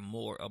hear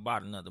more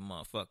about another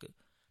motherfucker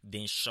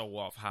than show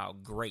off how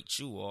great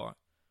you are.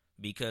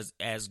 Because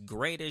as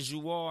great as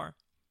you are,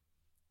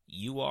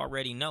 you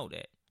already know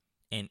that.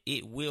 And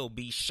it will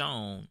be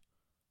shown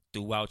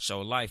throughout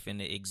your life in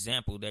the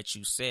example that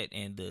you set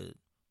and the,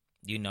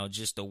 you know,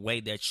 just the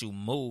way that you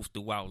move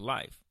throughout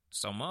life.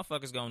 So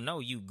motherfuckers gonna know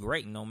you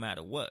great no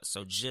matter what.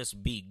 So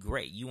just be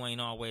great. You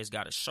ain't always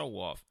got to show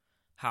off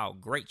how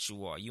great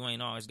you are. You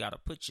ain't always got to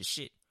put your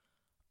shit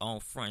on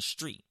Front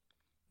Street,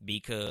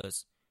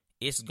 because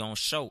it's going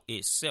to show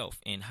itself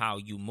in how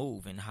you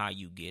move and how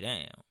you get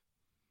down.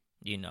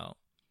 You know,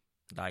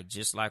 like,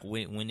 just like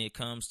when it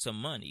comes to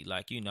money,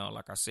 like, you know,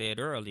 like I said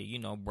earlier, you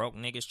know, broke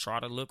niggas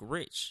try to look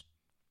rich,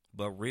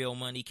 but real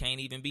money can't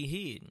even be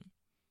hidden.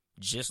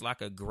 Just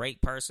like a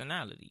great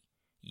personality.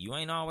 You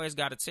ain't always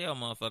got to tell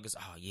motherfuckers,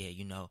 oh yeah,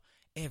 you know,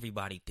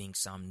 everybody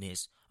thinks I'm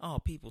this. Oh,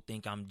 people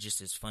think I'm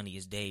just as funny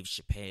as Dave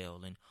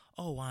Chappelle. And,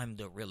 oh, I'm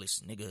the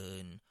realest nigga.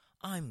 And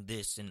I'm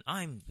this and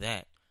I'm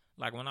that.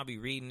 Like, when I be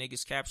reading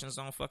niggas' captions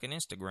on fucking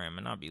Instagram,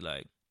 and I be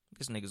like,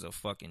 this nigga's a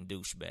fucking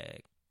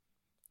douchebag.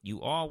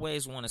 You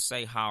always want to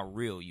say how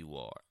real you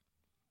are.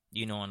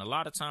 You know, and a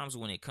lot of times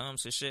when it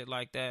comes to shit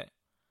like that,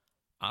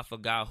 I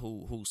forgot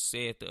who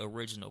said the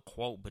original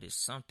quote, but it's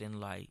something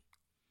like,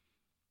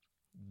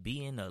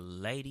 being a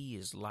lady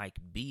is like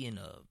being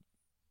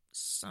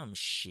some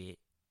shit.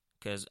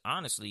 Because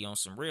honestly, on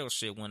some real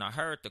shit, when I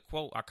heard the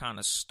quote, I kind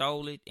of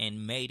stole it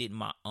and made it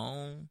my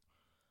own.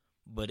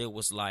 But it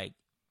was like,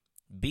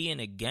 being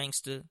a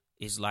gangster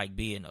is like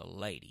being a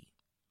lady.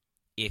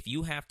 If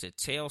you have to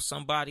tell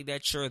somebody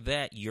that you're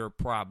that, you're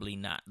probably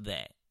not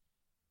that.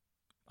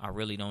 I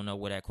really don't know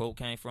where that quote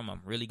came from.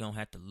 I'm really going to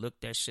have to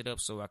look that shit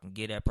up so I can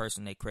give that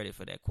person their credit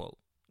for that quote.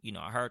 You know,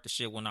 I heard the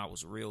shit when I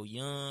was real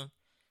young,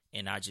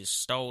 and I just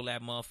stole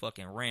that motherfucker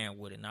and ran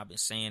with it, and I've been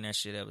saying that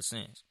shit ever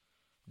since.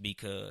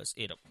 Because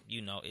it,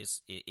 you know,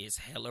 it's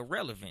hella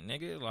relevant,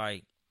 nigga.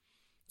 Like,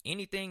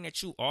 anything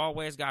that you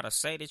always gotta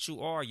say that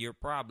you are, you're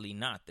probably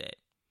not that.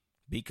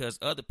 Because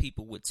other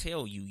people would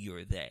tell you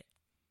you're that,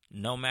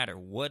 no matter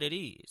what it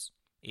is.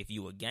 If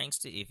you a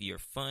gangster, if you're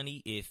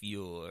funny, if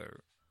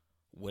you're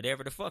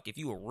whatever the fuck, if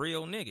you a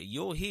real nigga,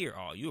 you'll hear,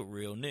 oh, you a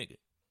real nigga.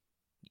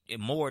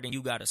 And more than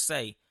you got to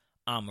say,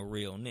 I'm a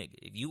real nigga.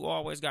 If you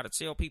always got to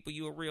tell people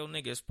you a real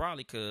nigga, it's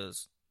probably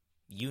because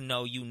you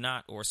know you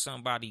not, or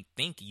somebody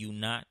think you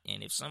not.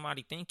 And if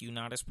somebody think you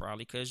not, it's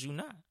probably because you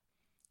not.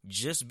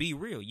 Just be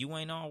real. You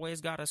ain't always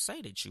got to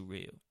say that you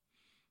real.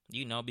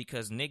 You know,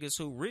 because niggas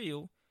who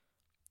real,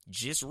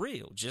 just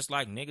real. Just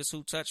like niggas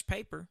who touch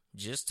paper,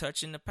 just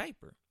touching the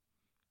paper.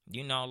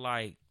 You know,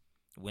 like,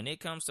 when it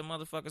comes to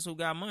motherfuckers who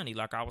got money,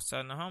 like I was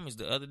telling the homies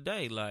the other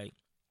day, like,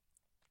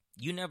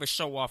 you never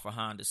show off a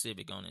Honda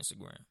Civic on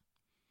Instagram.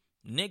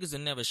 Niggas will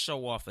never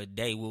show off a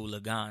Daewoo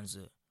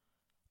Laganza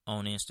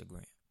on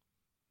Instagram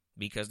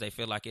because they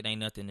feel like it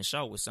ain't nothing to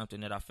show. It's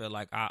something that I feel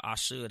like I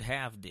should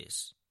have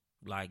this.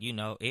 Like, you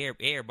know,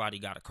 everybody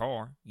got a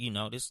car. You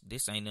know,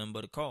 this ain't nothing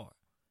but a car.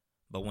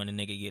 But when a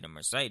nigga get a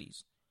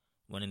Mercedes,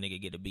 when a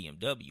nigga get a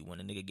BMW, when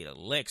a nigga get a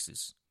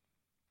Lexus,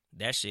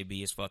 that should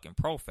be his fucking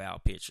profile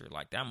picture.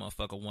 Like, that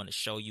motherfucker want to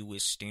show you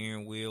his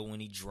steering wheel when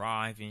he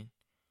driving.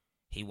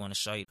 He want to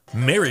show you.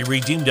 Mary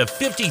redeemed a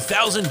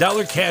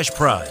 $50,000 cash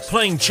prize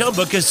playing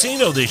Chumba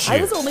Casino this year.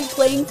 I was only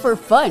playing for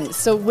fun,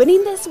 so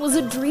winning this was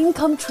a dream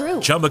come true.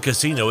 Chumba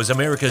Casino is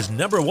America's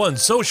 #1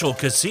 social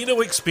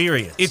casino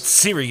experience. It's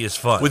serious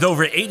fun. With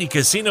over 80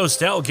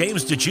 casino-style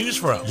games to choose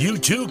from, you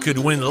too could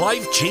win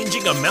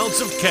life-changing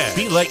amounts of cash.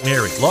 Be like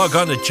Mary. Log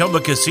on to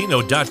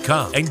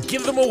ChumbaCasino.com and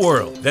give them a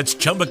whirl. That's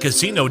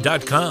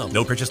ChumbaCasino.com.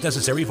 No purchase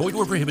necessary. Void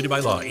or prohibited by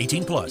law.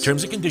 18 plus.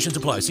 Terms and conditions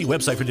apply. See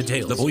website for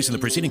details. The voice in the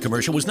preceding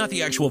commercial was not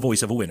the actual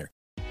voice of a winner.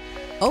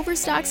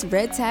 Overstock's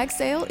red tag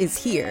sale is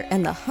here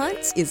and the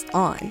hunt is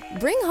on.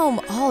 Bring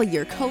home all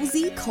your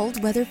cozy,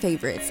 cold weather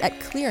favorites at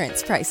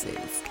clearance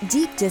prices.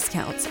 Deep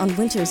discounts on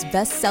winter's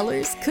best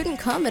sellers couldn't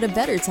come at a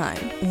better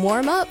time.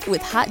 Warm up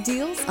with hot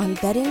deals on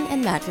bedding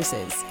and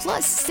mattresses.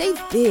 Plus, save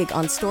big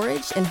on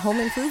storage and home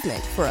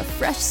improvement for a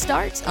fresh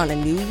start on a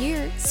new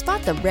year.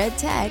 Spot the red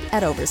tag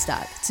at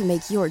Overstock to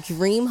make your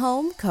dream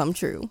home come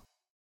true.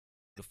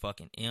 The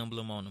fucking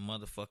emblem on the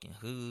motherfucking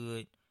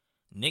hood.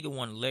 Nigga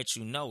want to let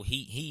you know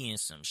he in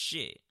some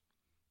shit.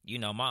 You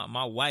know,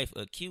 my wife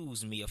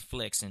accused me of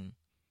flexing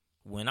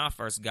when I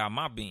first got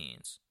my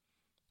Benz.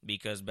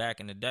 Because back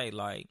in the day,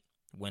 like,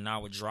 when I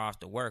would drive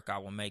to work, I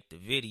would make the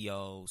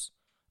videos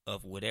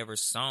of whatever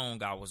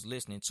song I was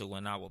listening to,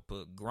 and I would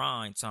put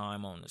grind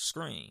time on the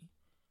screen.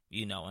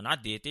 You know, and I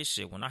did this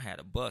shit when I had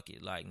a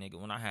bucket. Like, nigga,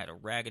 when I had a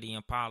Raggedy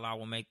Impala, I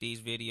would make these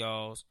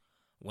videos.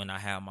 When I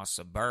had my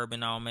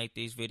Suburban, I would make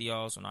these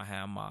videos. When I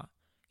had my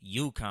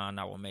Yukon,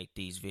 I will make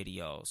these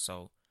videos.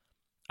 So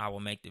I will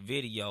make the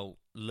video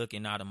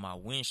looking out of my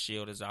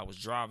windshield as I was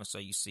driving, so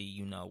you see,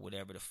 you know,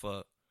 whatever the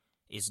fuck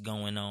is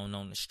going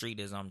on the street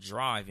as I'm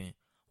driving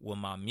with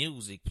my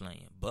music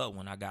playing. But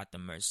when I got the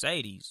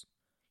Mercedes,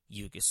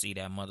 you could see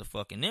that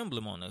motherfucking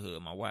emblem on the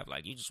hood. My wife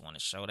like, you just want to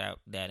show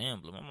that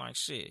emblem. I'm like,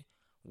 shit,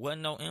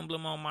 wasn't no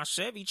emblem on my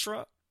Chevy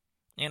truck,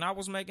 and I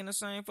was making the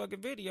same fucking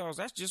videos.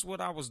 That's just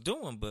what I was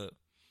doing. But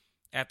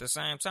at the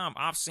same time,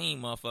 I've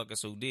seen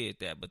motherfuckers who did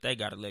that, but they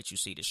got to let you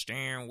see the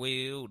steering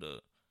wheel, the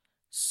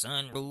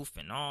sunroof,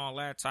 and all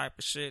that type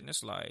of shit. And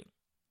it's like,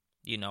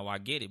 you know, I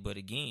get it. But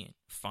again,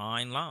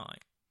 fine line.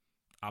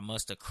 I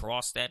must have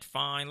crossed that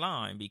fine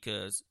line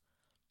because,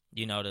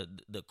 you know,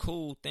 the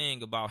cool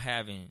thing about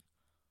having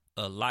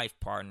a life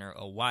partner,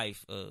 a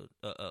wife,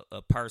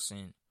 a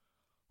person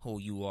who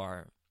you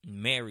are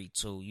married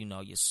to, you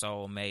know, your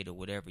soulmate or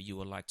whatever you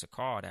would like to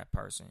call that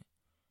person.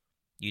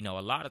 You know,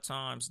 a lot of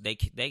times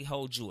they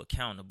hold you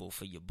accountable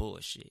for your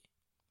bullshit.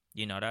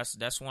 You know,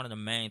 that's one of the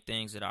main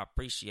things that I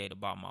appreciate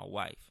about my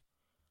wife.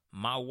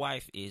 My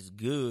wife is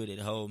good at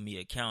holding me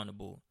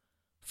accountable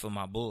for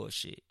my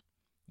bullshit.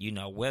 You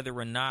know, whether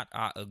or not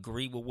I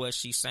agree with what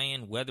she's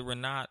saying, whether or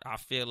not I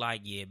feel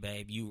like, yeah,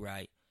 babe, you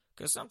right.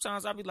 Because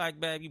sometimes I be like,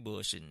 babe, you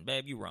bullshitting.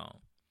 Babe, you wrong.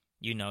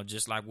 You know,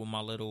 just like with my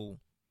little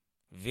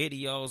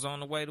videos on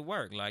the way to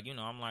work. Like, you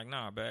know, I'm like,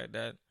 nah, babe,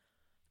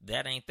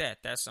 that ain't that.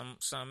 That's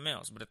something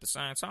else. But at the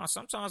same time,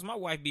 sometimes my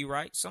wife be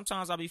right.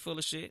 Sometimes I be full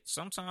of shit.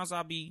 Sometimes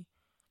I be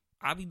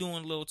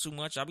doing a little too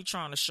much. I be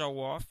trying to show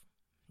off,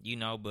 you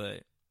know,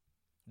 but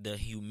the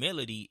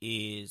humility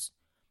is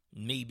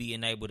me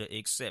being able to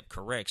accept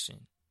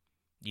correction.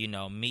 You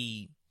know,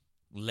 me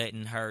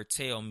letting her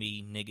tell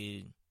me,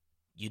 nigga,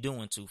 you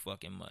doing too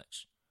fucking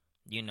much.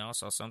 You know,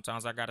 so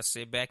sometimes I got to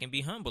sit back and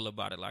be humble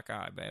about it. Like, all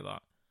right, babe,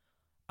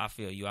 I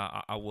feel you.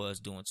 I was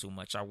doing too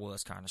much. I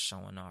was kind of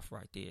showing off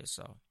right there.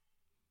 So,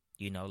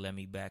 you know, let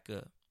me back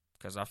up.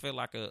 Because I feel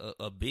like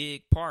a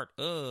big part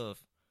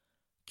of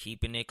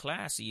keeping it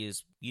classy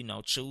is, you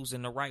know,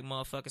 choosing the right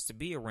motherfuckers to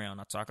be around.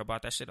 I talk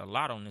about that shit a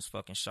lot on this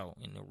fucking show.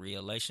 In the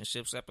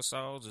relationships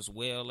episodes, as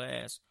well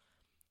as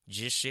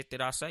just shit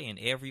that I say in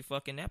every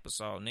fucking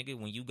episode. Nigga,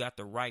 when you got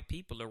the right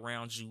people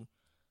around you,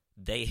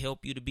 they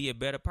help you to be a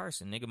better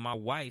person. Nigga, my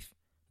wife,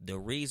 the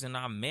reason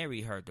I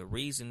married her, the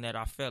reason that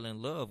I fell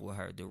in love with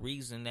her, the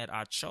reason that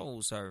I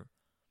chose her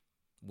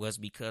was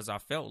because I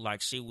felt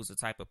like she was the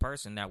type of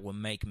person that would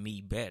make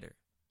me better.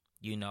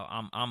 You know,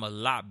 I'm a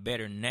lot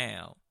better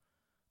now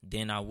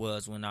than I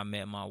was when I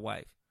met my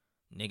wife.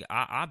 Nigga,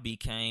 I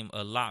became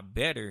a lot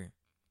better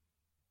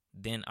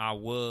than I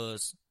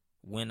was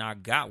when I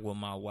got with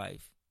my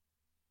wife,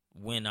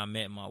 when I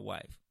met my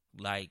wife.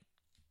 Like,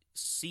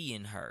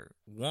 seeing her,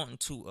 wanting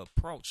to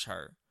approach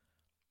her,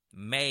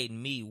 made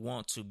me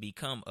want to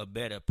become a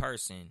better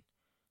person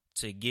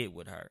to get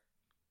with her.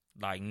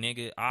 Like,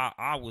 nigga,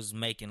 I was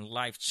making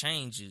life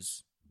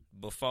changes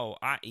before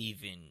I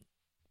even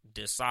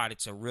decided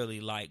to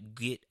really, like,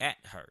 get at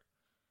her.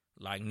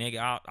 Like,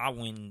 nigga,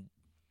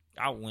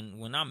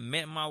 when I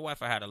met my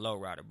wife, I had a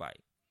lowrider bike.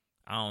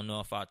 I don't know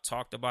if I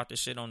talked about this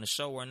shit on the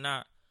show or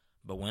not,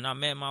 but when I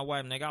met my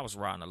wife, nigga, I was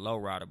riding a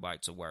lowrider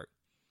bike to work.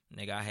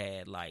 Nigga, I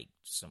had, like,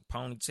 some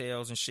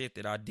ponytails and shit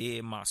that I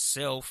did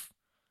myself.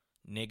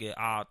 Nigga,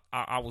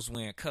 I was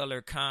wearing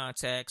color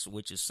contacts,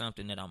 which is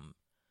something that I'm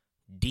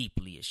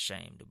deeply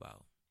ashamed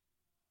about.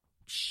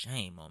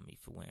 Shame on me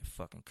for wearing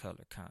fucking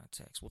color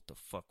contacts. What the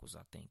fuck was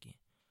I thinking?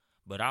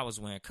 But I was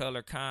wearing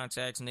color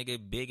contacts, nigga,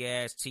 big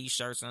ass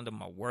t-shirts under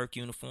my work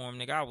uniform.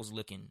 Nigga, I was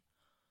looking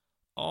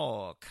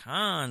all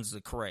kinds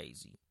of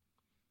crazy.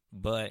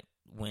 But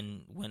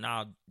when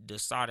I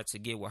decided to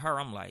get with her,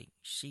 I'm like,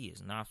 she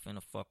is not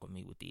finna fuck with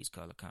me with these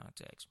color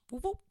contacts.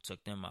 Whoop, whoop,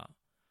 took them out.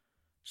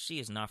 She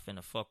is not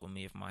finna fuck with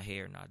me if my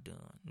hair not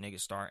done. Nigga,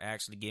 start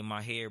actually getting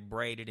my hair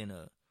braided in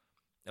a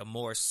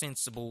more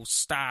sensible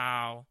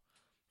style.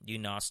 You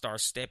know, I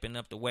start stepping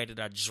up the way that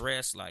I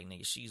dress. Like,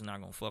 nigga, she's not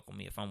gonna fuck with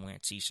me if I'm wearing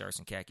t-shirts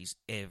and khakis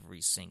every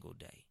single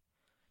day.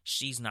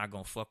 She's not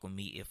gonna fuck with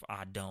me if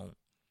I don't,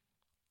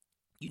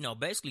 you know,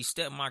 basically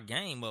step my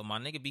game up. My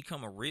nigga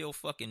become a real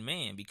fucking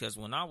man. Because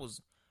when I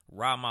was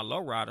riding my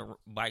lowrider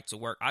bike to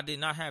work, I did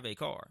not have a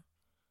car.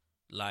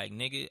 Like,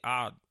 nigga,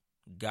 I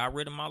got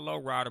rid of my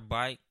lowrider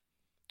bike,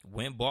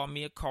 went bought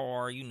me a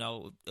car, you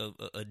know,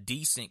 a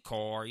decent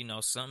car, you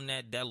know, something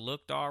that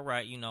looked all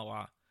right. You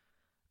know,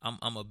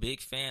 I'm a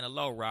big fan of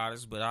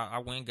lowriders, but I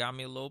went and got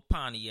me a little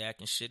Pontiac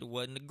and shit. It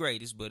wasn't the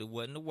greatest, but it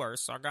wasn't the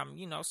worst. So I got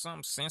me, you know,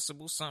 something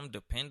sensible, something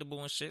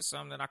dependable and shit,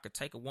 something that I could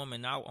take a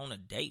woman out on a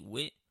date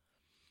with,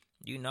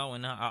 you know,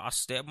 and I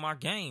stepped my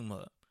game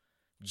up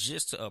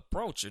just to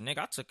approach her. Nigga,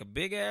 I took a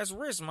big ass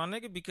risk, my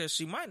nigga, because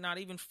she might not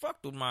even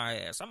fucked with my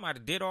ass. I might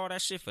have did all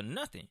that shit for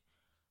nothing.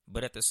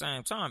 But at the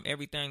same time,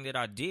 everything that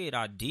I did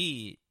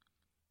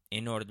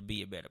in order to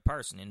be a better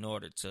person, in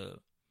order to,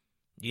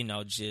 you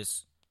know,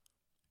 just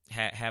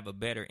have a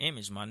better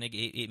image, my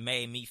nigga. It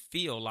made me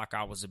feel like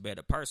I was a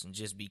better person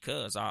just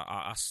because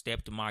I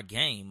stepped my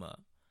game up.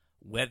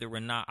 Whether or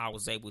not I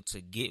was able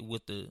to get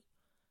with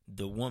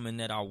the woman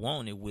that I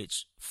wanted,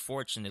 which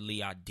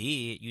fortunately I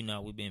did. You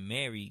know, we've been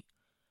married,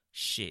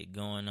 shit,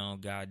 going on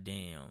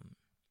goddamn.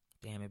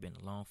 Damn, it been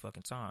a long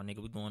fucking time,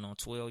 nigga. We going on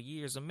 12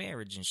 years of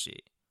marriage and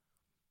shit.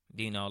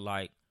 You know,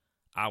 like,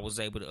 I was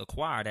able to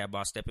acquire that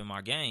by stepping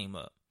my game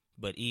up.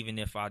 But even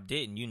if I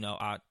didn't, you know,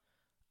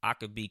 I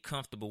could be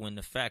comfortable in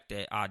the fact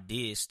that I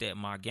did step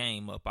my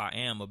game up. I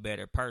am a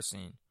better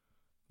person,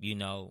 you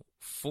know,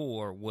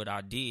 for what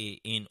I did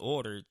in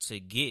order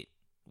to get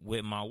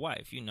with my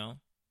wife, you know.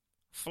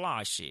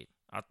 Fly shit.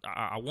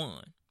 I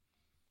won.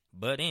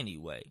 But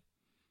anyway,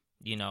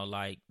 you know,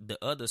 like, the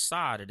other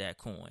side of that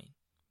coin,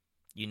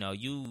 you know,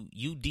 you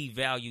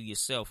devalue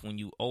yourself when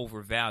you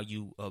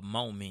overvalue a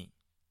moment,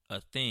 a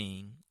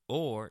thing,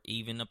 or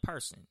even a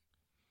person.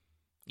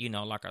 You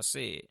know, like I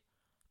said,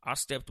 I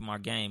stepped my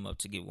game up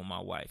to get with my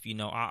wife. You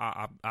know,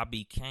 I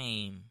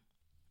became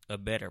a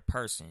better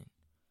person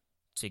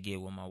to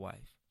get with my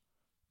wife.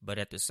 But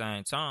at the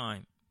same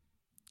time,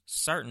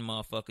 certain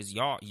motherfuckers,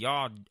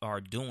 y'all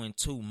are doing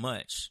too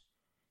much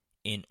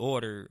in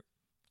order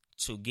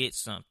to get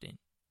something,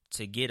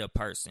 to get a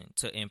person,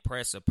 to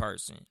impress a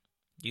person,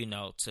 you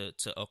know, to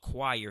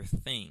acquire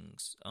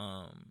things,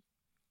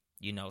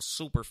 you know,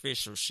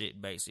 superficial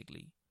shit,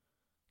 basically.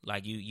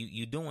 Like,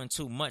 you doing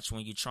too much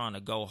when you're trying to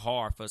go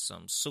hard for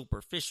some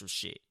superficial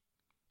shit.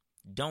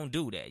 Don't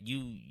do that.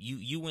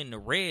 You in the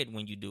red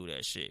when you do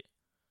that shit.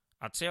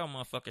 I tell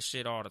motherfuckers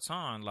shit all the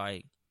time,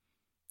 like,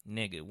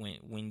 nigga,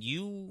 when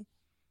you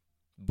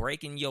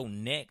breaking your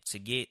neck to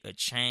get a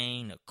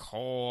chain, a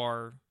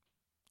car,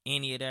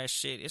 any of that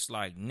shit, it's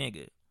like,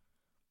 nigga,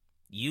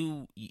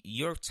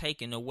 you're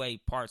taking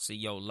away parts of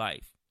your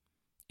life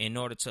in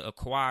order to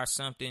acquire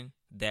something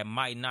that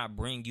might not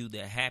bring you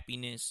the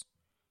happiness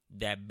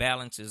that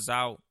balances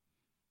out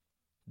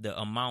the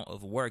amount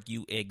of work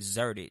you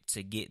exerted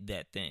to get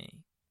that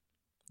thing.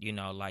 You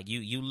know, like,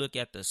 you look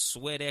at the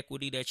sweat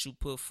equity that you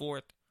put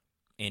forth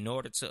in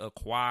order to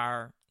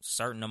acquire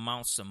certain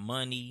amounts of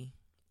money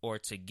or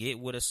to get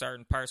with a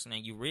certain person,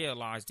 and you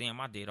realize, damn,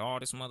 I did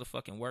all this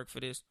motherfucking work for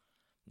this.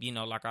 You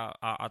know, like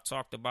I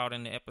talked about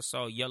in the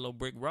episode Yellow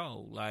Brick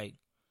Road, like,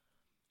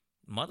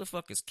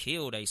 motherfuckers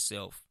kill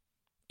theyself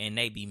and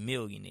they be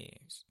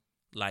millionaires.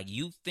 Like,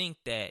 you think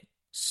that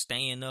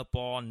staying up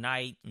all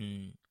night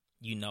and,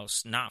 you know,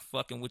 not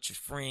fucking with your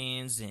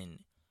friends and,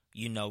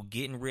 you know,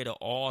 getting rid of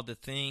all the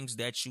things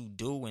that you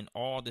do and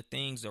all the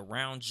things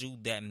around you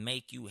that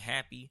make you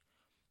happy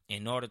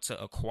in order to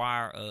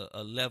acquire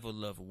a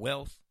level of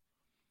wealth.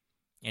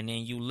 And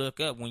then you look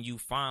up when you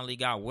finally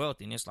got wealth,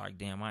 and it's like,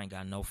 damn, I ain't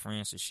got no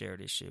friends to share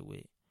this shit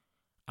with.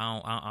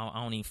 I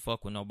don't even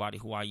fuck with nobody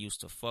who I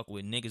used to fuck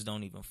with. Niggas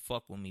don't even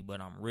fuck with me,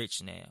 but I'm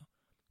rich now.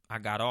 I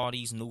got all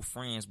these new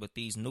friends, but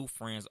these new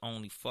friends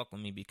only fuck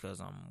with me because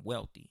I'm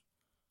wealthy.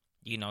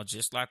 You know,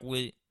 just like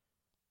with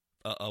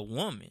a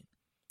woman.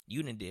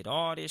 You done did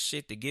all this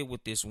shit to get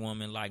with this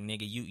woman. Like,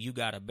 nigga, you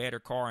got a better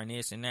car and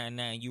this and that and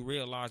that. And you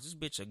realize this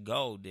bitch a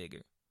gold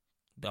digger.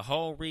 The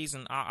whole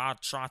reason I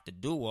tried to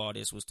do all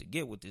this was to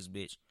get with this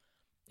bitch.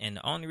 And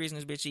the only reason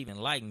this bitch even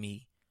like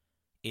me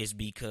is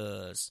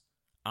because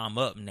I'm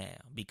up now.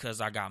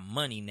 Because I got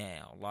money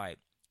now. Like,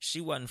 she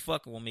wasn't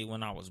fucking with me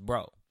when I was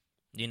broke.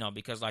 You know,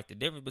 because, like, the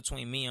difference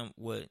between me and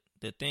what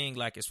the thing,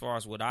 like, as far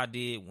as what I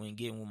did when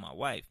getting with my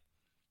wife,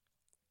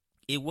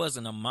 it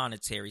wasn't a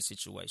monetary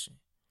situation.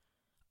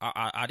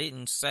 I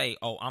didn't say,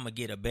 oh, I'm going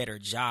to get a better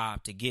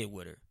job to get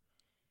with her.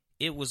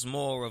 It was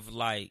more of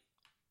like,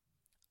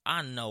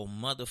 I know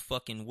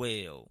motherfucking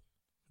well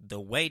the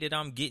way that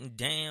I'm getting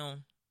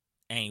down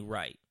ain't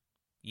right.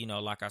 You know,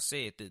 like I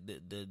said,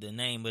 the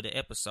name of the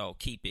episode,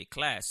 Keep It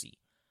Classy.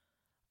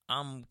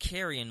 I'm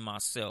carrying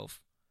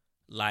myself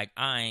like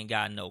I ain't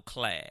got no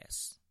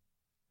class.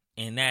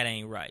 And that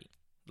ain't right.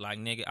 Like,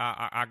 nigga,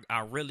 I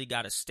really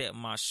got to step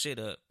my shit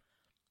up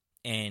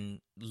and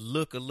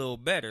look a little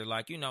better.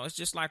 Like, you know, it's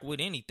just like with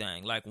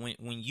anything. Like, when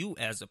you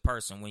as a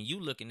person, when you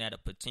looking at a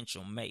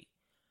potential mate,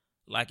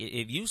 like,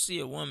 if you see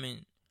a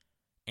woman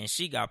and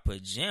she got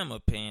pajama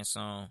pants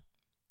on,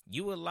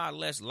 you a lot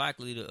less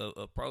likely to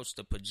approach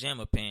the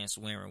pajama pants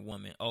wearing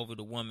woman over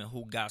the woman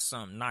who got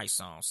something nice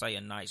on. Say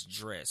a nice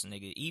dress,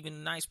 nigga. Even a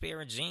nice pair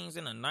of jeans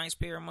and a nice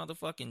pair of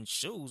motherfucking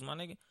shoes, my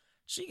nigga.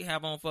 She can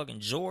have on fucking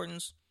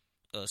Jordans,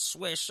 a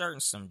sweatshirt,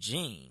 and some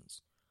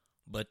jeans.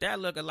 But that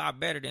look a lot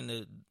better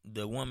than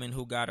the woman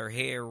who got her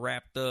hair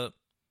wrapped up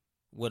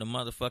with a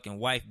motherfucking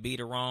wife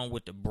beater on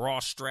with the bra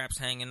straps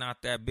hanging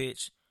out that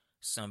bitch.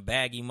 Some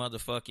baggy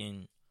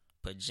motherfucking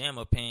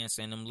pajama pants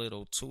and them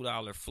little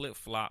 $2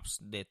 flip-flops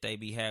that they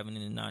be having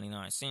in the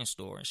 99-cent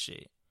store and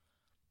shit.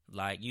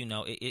 Like, you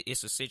know,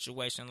 it's a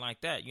situation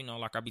like that. You know,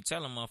 like I be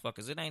telling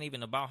motherfuckers, it ain't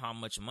even about how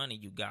much money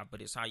you got,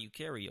 but it's how you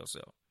carry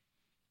yourself.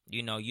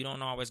 You know, you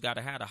don't always got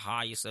to have the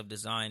highest of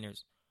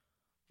designers,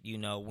 you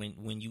know,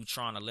 when you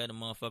trying to let a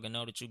motherfucker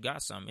know that you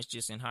got something. It's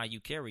just in how you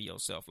carry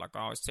yourself. Like I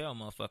always tell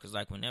motherfuckers,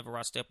 like whenever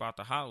I step out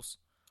the house,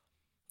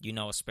 you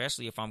know,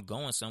 especially if I'm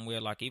going somewhere,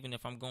 like even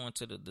if I'm going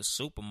to the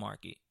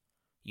supermarket,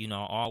 you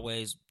know,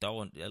 always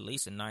throw at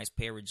least a nice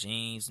pair of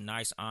jeans,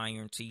 nice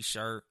iron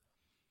t-shirt.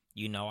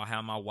 You know, I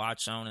have my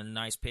watch on and a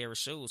nice pair of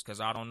shoes because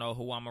I don't know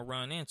who I'm going to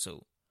run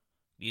into.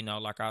 You know,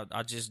 like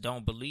I just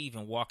don't believe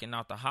in walking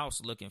out the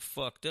house looking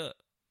fucked up.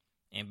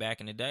 And back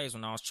in the days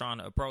when I was trying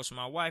to approach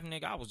my wife,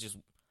 nigga, I was just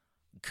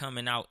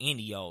coming out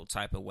any old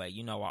type of way.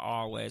 You know, I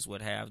always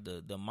would have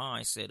the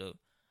mindset of,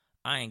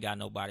 I ain't got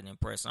nobody to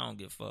impress. I don't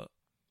give a fuck.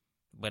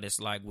 But it's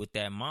like with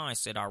that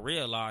mindset, I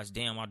realized,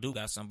 damn, I do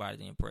got somebody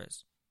to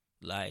impress.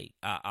 Like,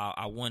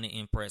 I want to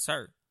impress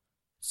her.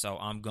 So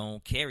I'm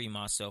going to carry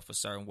myself a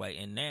certain way.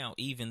 And now,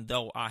 even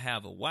though I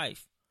have a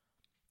wife,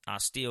 I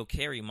still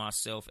carry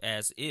myself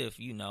as if,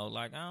 you know,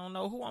 like, I don't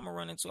know who I'm going to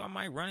run into. I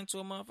might run into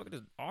a motherfucker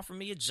to offer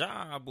me a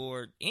job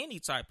or any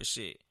type of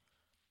shit.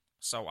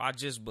 So I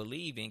just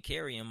believe in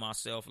carrying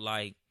myself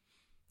like,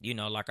 you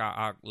know, like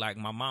like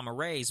my mama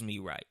raised me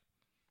right.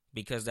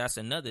 Because that's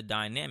another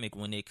dynamic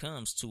when it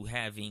comes to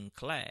having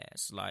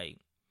class. Like,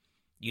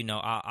 you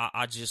know,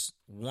 I just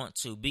want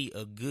to be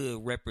a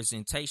good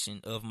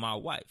representation of my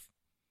wife.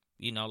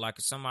 You know, like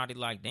somebody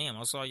like, damn,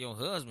 I saw your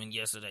husband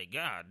yesterday.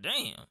 God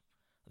damn.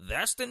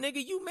 That's the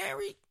nigga you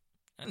married?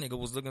 That nigga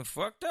was looking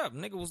fucked up.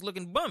 Nigga was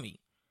looking bummy.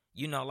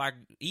 You know, like,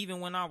 even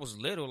when I was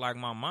little, like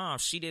my mom,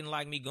 she didn't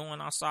like me going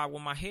outside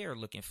with my hair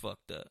looking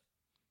fucked up.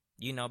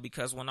 You know,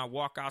 because when I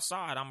walk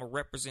outside, I'm a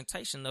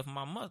representation of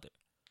my mother.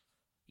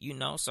 You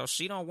know, so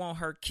she don't want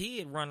her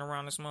kid running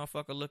around this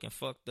motherfucker looking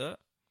fucked up.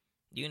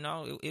 You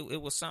know,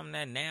 it was something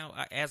that now,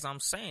 as I'm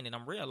saying it,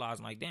 I'm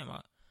realizing, like, damn,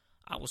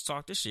 I was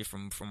taught this shit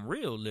from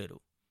real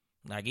little.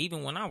 Like,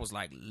 even when I was,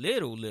 like,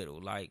 little,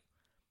 like,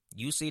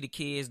 you see the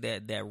kids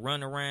that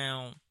run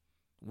around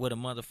with a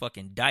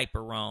motherfucking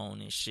diaper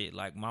on and shit.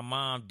 Like, my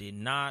mom did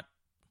not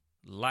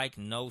like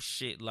no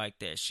shit like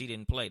that. She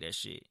didn't play that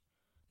shit.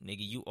 Nigga,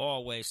 you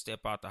always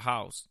step out the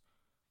house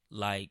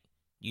like,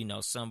 you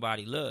know,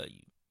 somebody love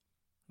you.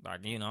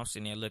 Like, you know, I'm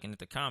sitting there looking at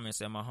the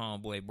comments at my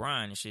homeboy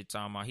Brian and shit,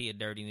 talking about he a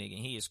dirty nigga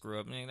and he a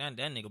scrub. Nigga,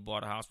 that nigga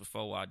bought a house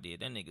before I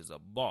did. That nigga's a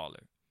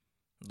baller.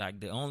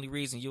 Like, the only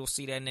reason you'll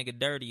see that nigga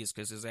dirty is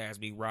because his ass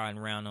be riding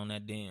around on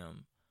that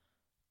damn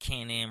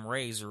Can-Am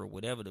Razor or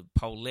whatever, the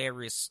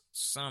Polaris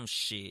some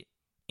shit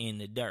in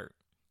the dirt.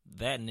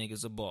 That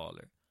nigga's a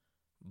baller.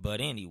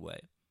 But anyway,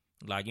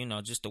 like, you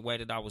know, just the way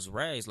that I was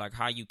raised, like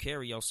how you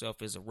carry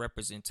yourself is a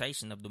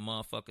representation of the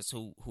motherfuckers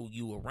who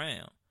you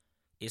around.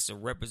 It's a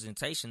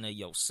representation of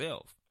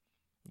yourself.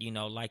 You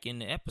know, like in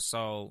the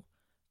episode,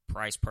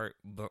 price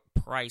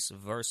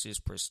versus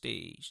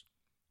prestige.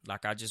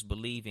 Like, I just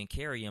believe in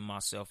carrying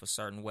myself a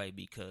certain way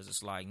because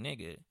it's like,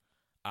 nigga,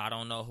 I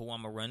don't know who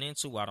I'm going to run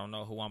into. I don't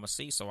know who I'm going to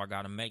see. So I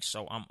got to make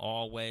sure I'm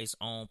always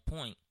on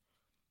point,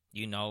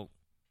 you know,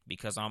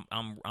 because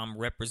I'm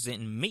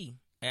representing me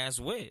as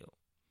well,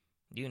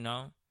 you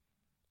know.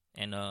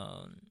 And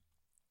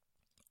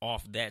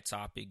off that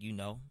topic, you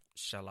know,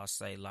 shall I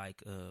say,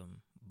 like,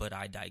 but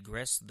I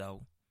digress,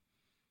 though.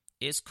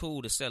 It's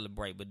cool to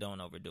celebrate, but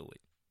don't overdo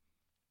it.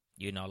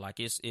 You know, like,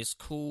 it's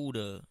cool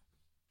to,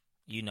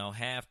 you know,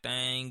 have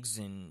things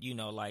and, you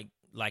know,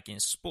 like in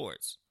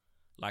sports.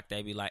 Like,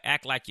 they be like,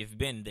 act like you've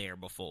been there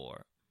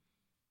before.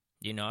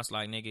 You know, it's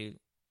like, nigga,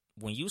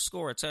 when you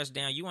score a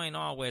touchdown, you ain't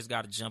always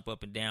got to jump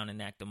up and down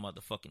and act a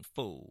motherfucking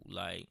fool.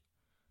 Like,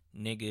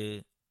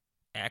 nigga,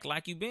 act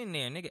like you been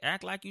there. Nigga,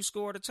 act like you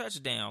scored a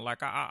touchdown.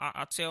 Like,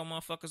 I tell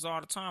motherfuckers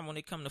all the time when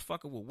they come to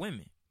fucking with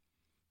women.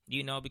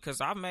 You know,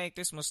 because I've made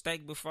this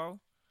mistake before.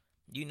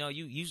 You know,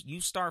 you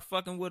start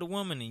fucking with a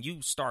woman and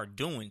you start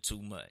doing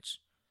too much.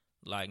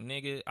 Like,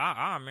 nigga,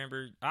 I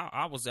remember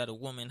I was at a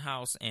woman's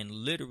house and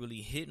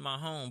literally hit my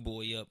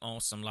homeboy up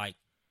on some, like,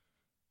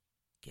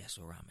 guess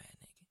where I'm at,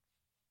 nigga?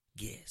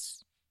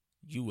 Guess.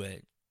 You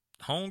at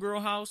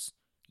homegirl house?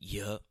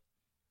 Yup.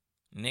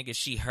 Nigga,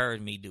 she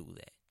heard me do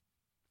that.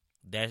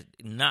 That's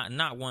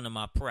not one of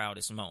my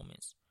proudest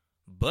moments.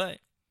 But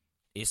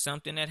it's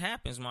something that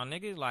happens, my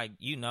nigga. Like,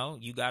 you know,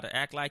 you got to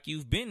act like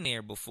you've been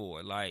there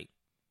before. Like,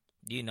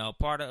 you know,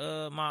 part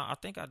of I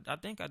think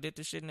I did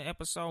this shit in the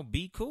episode.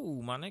 Be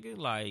cool, my nigga.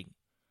 Like,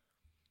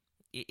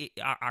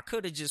 I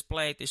could have just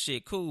played this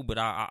shit cool, but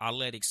I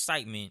let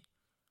excitement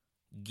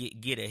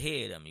get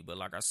ahead of me. But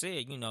like I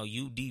said, you know,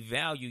 you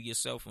devalue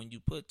yourself when you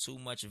put too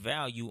much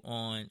value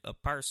on a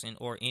person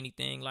or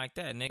anything like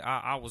that. Nigga,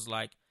 I was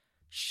like,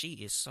 she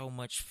is so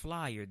much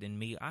flyer than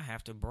me. I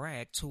have to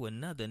brag to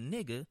another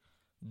nigga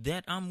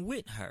that I'm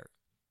with her.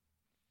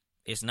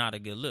 It's not a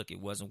good look.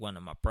 It wasn't one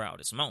of my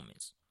proudest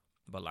moments.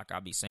 But like I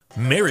be saying,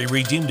 Mary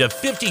redeemed a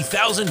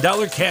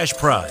 $50,000 cash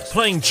prize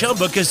playing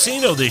Chumba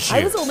Casino this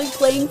year. I was only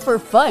playing for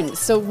fun,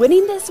 so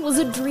winning this was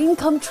a dream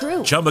come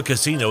true. Chumba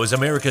Casino is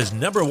America's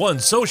 #1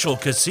 social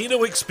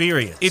casino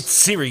experience. It's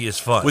serious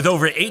fun. With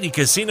over 80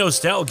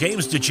 casino-style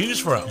games to choose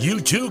from, you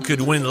too could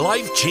win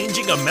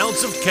life-changing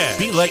amounts of cash.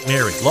 Be like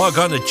Mary. Log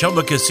on to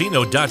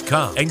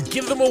ChumbaCasino.com and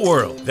give them a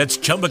whirl. That's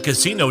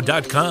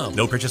ChumbaCasino.com.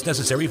 No purchase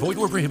necessary. Void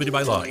or prohibited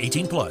by law.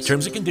 18 plus.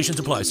 Terms and conditions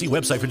apply. See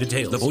website for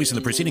details. The voice in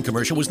the preceding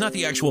commercial was not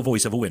the actual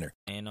voice of a winner.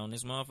 And on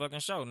this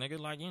motherfucking show, nigga,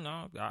 like, you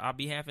know, I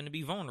be having to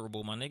be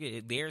vulnerable, my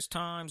nigga. There's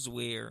times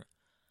where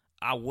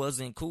I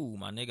wasn't cool,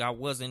 my nigga. I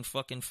wasn't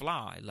fucking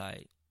fly.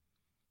 Like,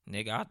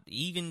 nigga,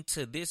 even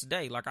to this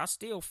day, like, I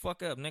still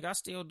fuck up, nigga. I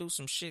still do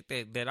some shit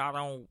that I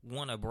don't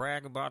want to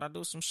brag about. I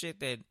do some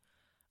shit that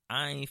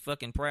I ain't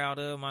fucking proud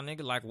of, my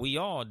nigga, like we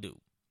all do.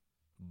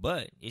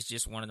 But it's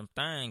just one of them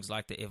things,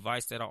 like, the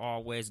advice that I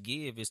always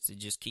give is to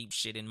just keep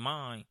shit in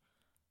mind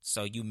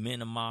so you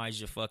minimize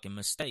your fucking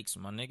mistakes,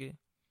 my nigga.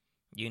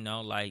 You know,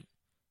 like,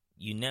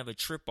 you never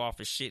trip off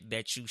of shit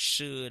that you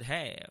should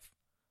have.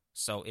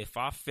 So if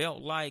I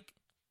felt like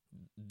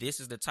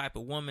this is the type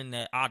of woman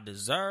that I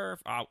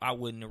deserve, I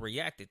wouldn't have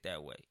reacted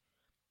that way.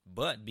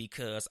 But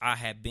because I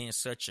have been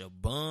such a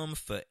bum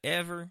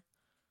forever,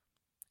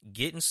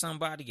 getting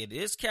somebody at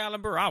this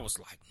caliber, I was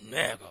like,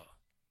 nigga,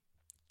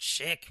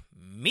 check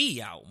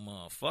me out,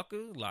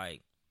 motherfucker.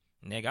 Like,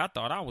 nigga, I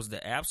thought I was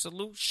the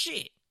absolute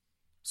shit.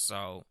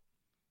 So,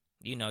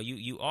 you know,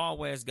 you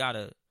always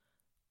gotta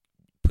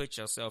put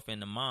yourself in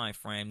the mind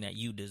frame that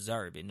you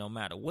deserve it, no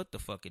matter what the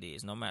fuck it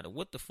is, no matter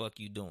what the fuck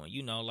you doing.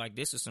 You know, like,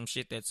 this is some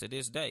shit that to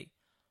this day,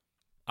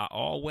 I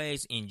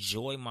always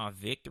enjoy my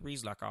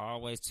victories. Like, I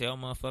always tell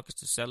motherfuckers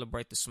to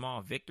celebrate the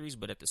small victories,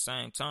 but at the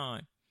same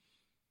time,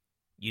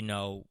 you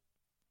know,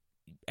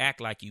 act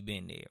like you've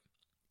been there.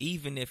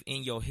 Even if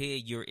in your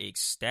head you're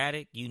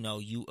ecstatic, you know,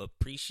 you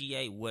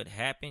appreciate what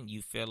happened,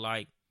 you feel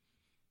like,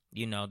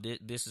 you know,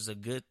 this is a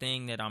good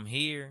thing that I'm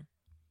here.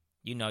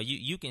 You know,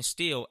 you can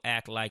still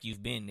act like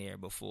you've been there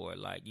before.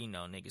 Like, you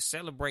know, nigga,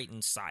 celebrate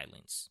in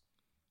silence.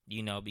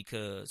 You know,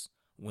 because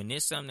when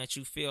it's something that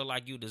you feel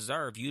like you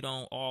deserve, you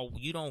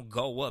don't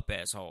go up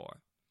as hard.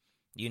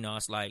 You know,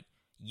 it's like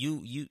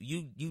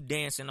you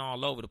dancing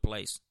all over the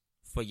place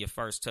for your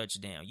first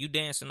touchdown. You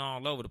dancing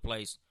all over the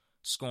place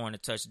scoring a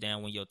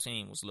touchdown when your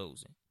team was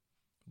losing.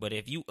 But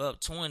if you up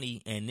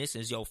 20 and this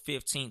is your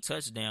 15th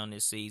touchdown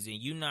this season,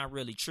 you're not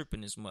really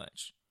tripping as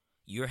much.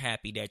 You're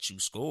happy that you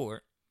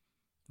scored.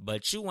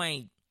 But you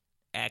ain't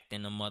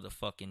acting a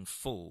motherfucking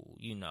fool,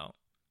 you know.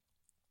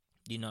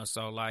 You know,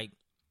 so, like,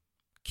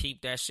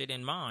 keep that shit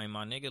in mind,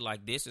 my nigga.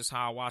 Like, this is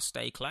how I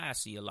stay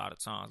classy a lot of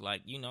times.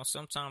 Like, you know,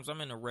 sometimes I'm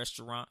in a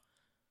restaurant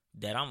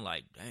that I'm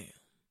like, damn,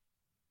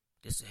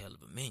 this is a hell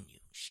of a menu.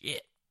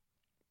 Shit.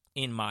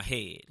 In my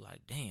head.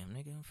 Like, damn,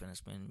 nigga, I'm finna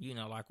spend, you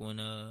know, like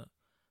when,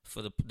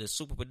 for the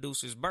super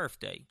producer's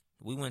birthday,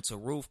 we went to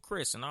Roof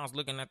Chris, and I was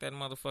looking at that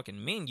motherfucking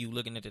menu,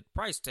 looking at the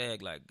price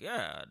tag, like,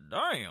 God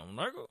damn,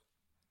 nigga.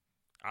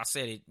 I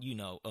said it, you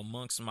know,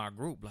 amongst my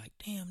group, like,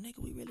 damn, nigga,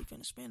 we really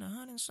finna spend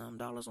 $100 and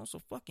something on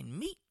some fucking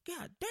meat?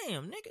 God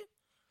damn, nigga.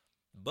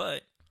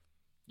 But,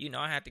 you know,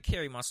 I had to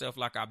carry myself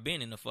like I've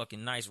been in a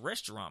fucking nice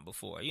restaurant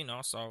before, you know.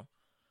 So,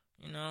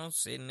 you know,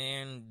 sitting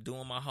there and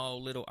doing my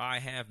whole little I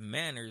have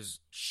manners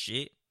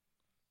shit.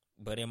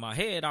 But in my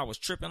head, I was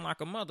tripping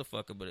like a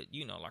motherfucker. But,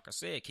 you know, like I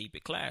said, keep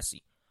it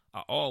classy.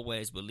 I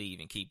always believe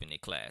in keeping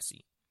it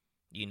classy.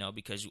 You know,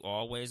 because you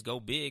always go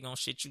big on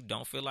shit you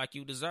don't feel like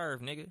you deserve,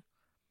 nigga.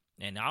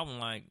 And I'm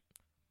like,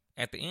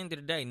 at the end of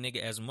the day,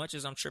 nigga, as much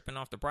as I'm tripping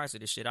off the price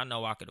of this shit, I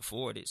know I could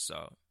afford it.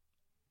 So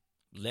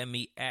let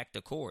me act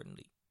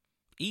accordingly.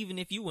 Even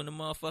if you in the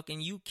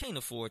motherfucking, you can't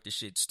afford the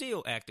shit,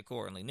 still act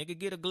accordingly. Nigga,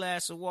 get a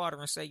glass of water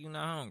and say you're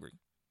not hungry.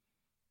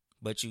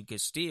 But you could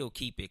still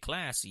keep it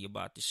classy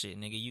about the shit,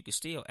 nigga. You could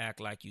still act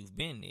like you've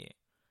been there.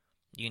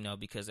 You know,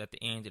 because at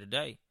the end of the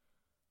day,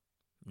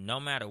 no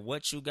matter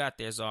what you got,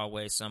 there's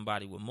always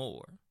somebody with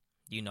more.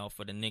 You know,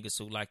 for the niggas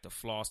who like to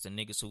floss, the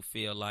niggas who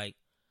feel like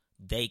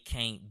they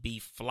can't be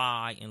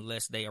fly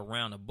unless they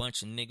around a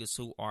bunch of niggas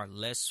who are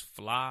less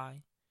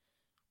fly.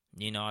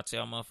 You know, I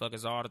tell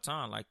motherfuckers all the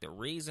time, like, the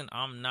reason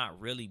I'm not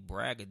really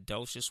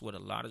braggadocious with a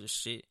lot of the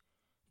shit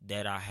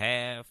that I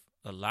have,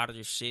 a lot of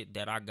the shit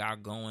that I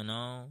got going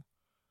on,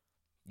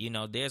 you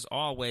know, there's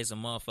always a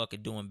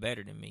motherfucker doing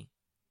better than me.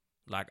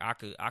 Like, I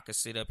could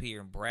sit up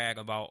here and brag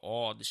about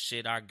all the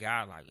shit I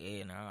got. Like,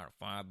 yeah, now I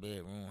got a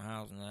 5-bedroom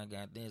house, and I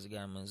got this, I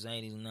got a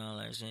Mercedes and all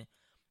that shit.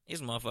 This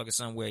motherfucker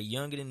somewhere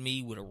younger than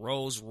me with a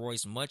Rolls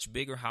Royce, much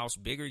bigger house,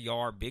 bigger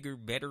yard, bigger,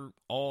 better,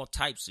 all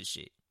types of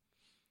shit.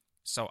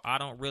 So I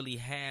don't really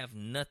have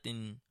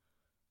nothing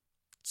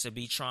to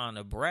be trying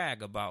to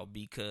brag about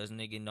because,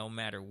 nigga, no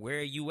matter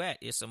where you at,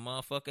 it's a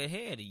motherfucker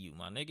ahead of you,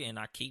 my nigga, and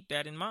I keep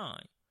that in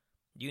mind.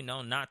 You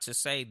know, not to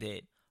say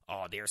that,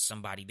 oh, there's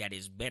somebody that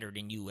is better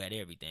than you at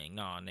everything.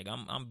 No,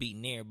 nigga, I'm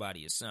beating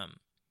everybody at something.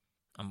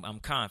 I'm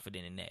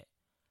confident in that.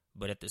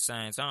 But at the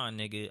same time,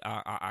 nigga,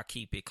 I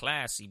keep it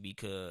classy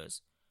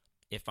because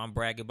if I'm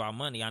bragging about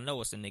money, I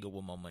know it's a nigga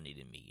with more money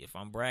than me. If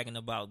I'm bragging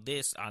about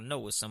this, I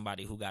know it's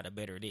somebody who got a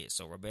better this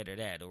or a better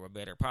that or a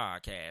better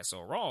podcast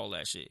or all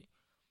that shit.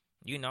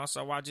 You know,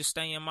 so I just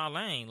stay in my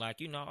lane.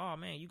 Like, you know, oh,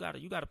 man, you got a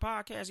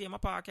podcast? Yeah, my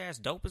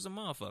podcast dope as a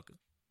motherfucker.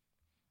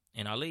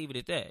 And I leave it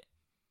at that.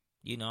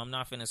 You know, I'm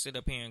not finna sit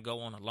up here and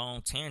go on a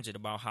long tangent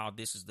about how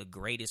this is the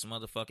greatest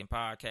motherfucking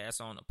podcast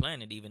on the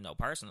planet, even though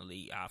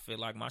personally I feel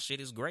like my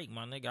shit is great,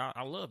 my nigga.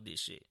 I love this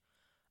shit.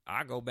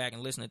 I go back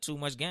and listen to Too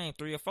Much Game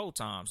 3 or 4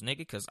 times, nigga,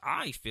 because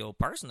I feel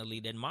personally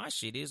that my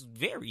shit is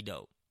very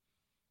dope.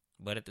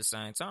 But at the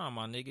same time,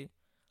 my nigga,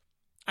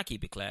 I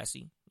keep it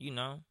classy, you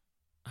know.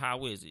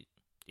 How is it?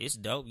 It's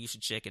dope. You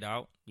should check it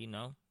out, you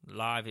know.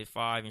 Live at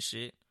 5 and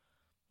shit.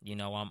 You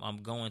know,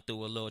 I'm going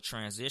through a little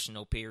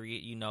transitional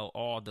period. You know,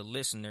 all the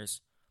listeners,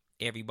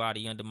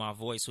 everybody under my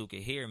voice who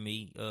could hear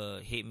me,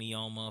 hit me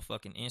on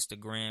motherfucking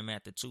Instagram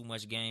at the Too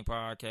Much Game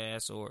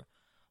Podcast or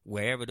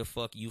wherever the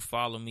fuck you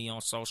follow me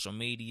on social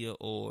media,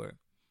 or,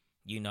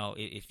 you know,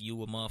 if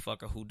you a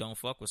motherfucker who don't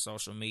fuck with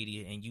social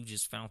media and you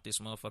just found this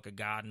motherfucker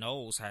God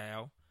knows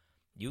how,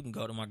 you can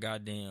go to my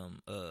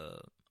goddamn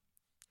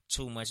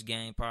Too Much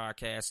Game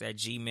Podcast at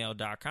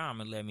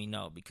gmail.com and let me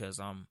know, because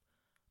I'm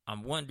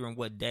wondering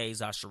what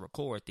days I should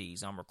record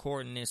these. I'm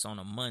recording this on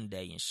a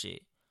Monday and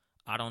shit.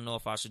 I don't know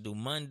if I should do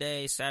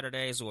Mondays,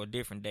 Saturdays, or a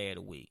different day of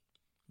the week.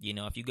 You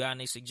know, if you got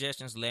any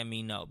suggestions, let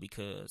me know,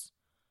 because,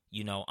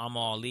 you know, I'm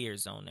all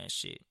ears on that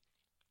shit.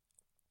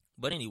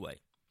 But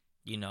anyway,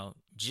 you know,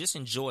 just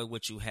enjoy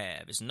what you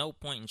have. There's no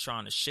point in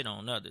trying to shit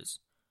on others,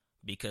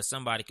 because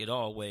somebody could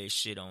always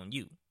shit on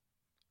you.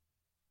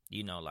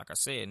 You know, like I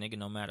said, nigga,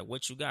 no matter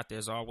what you got,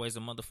 there's always a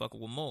motherfucker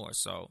with more.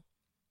 So,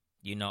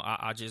 you know,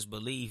 I just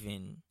believe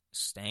in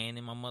staying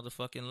in my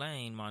motherfucking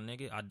lane, my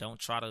nigga. I don't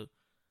try to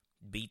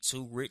be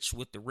too rich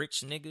with the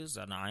rich niggas,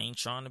 and I ain't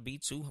trying to be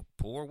too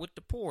poor with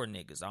the poor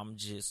niggas. I'm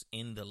just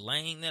in the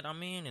lane that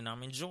I'm in, and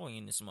I'm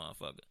enjoying this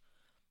motherfucker.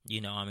 You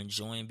know, I'm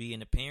enjoying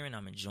being a parent.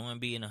 I'm enjoying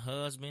being a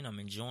husband. I'm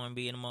enjoying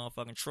being a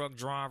motherfucking truck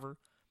driver.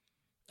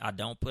 I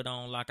don't put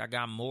on like I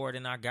got more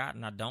than I got,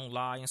 and I don't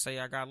lie and say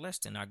I got less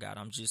than I got.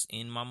 I'm just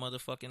in my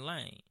motherfucking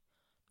lane.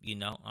 You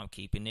know, I'm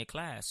keeping it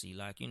classy.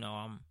 Like, you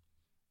know,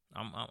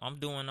 I'm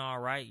doing all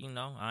right. You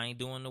know, I ain't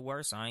doing the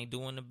worst. I ain't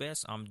doing the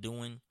best. I'm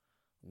doing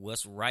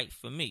what's right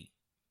for me.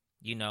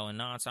 You know, and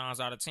 9 times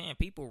out of 10,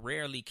 people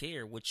rarely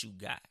care what you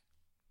got.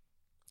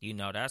 You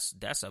know,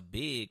 that's a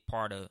big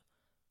part of,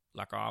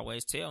 like I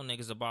always tell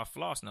niggas about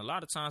flossing. A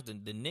lot of times the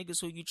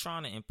niggas who you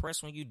trying to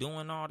impress when you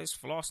doing all this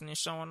flossing and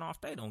showing off,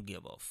 they don't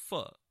give a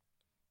fuck.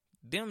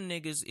 Them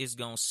niggas is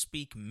gonna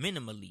speak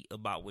minimally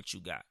about what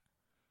you got.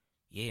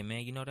 Yeah,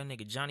 man, you know that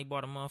nigga Johnny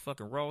bought a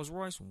motherfucking Rolls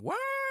Royce? What?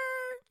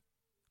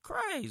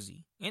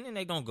 Crazy. And then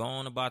they gonna go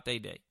on about their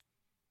day.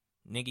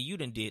 Nigga, you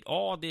done did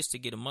all this to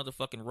get a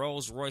motherfucking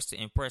Rolls Royce to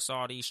impress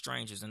all these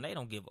strangers, and they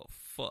don't give a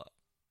fuck.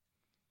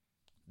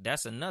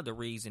 That's another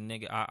reason,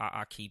 nigga,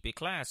 I keep it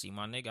classy,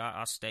 my nigga.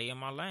 I stay in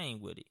my lane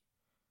with it.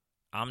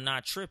 I'm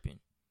not tripping.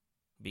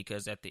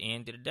 Because at the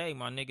end of the day,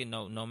 my nigga,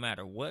 no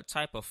matter what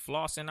type of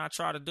flossing I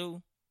try to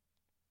do,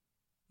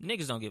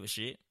 niggas don't give a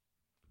shit.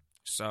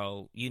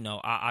 So,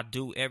 I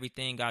do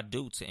everything I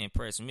do to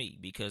impress me,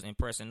 because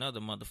impressing other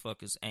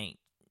motherfuckers ain't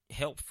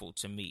helpful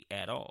to me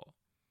at all.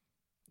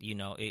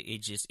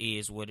 It just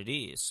is what it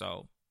is.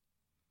 So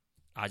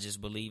I just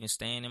believe in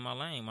staying in my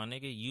lane, my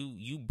nigga.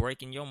 You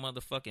breaking your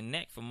motherfucking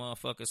neck for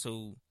motherfuckers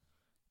who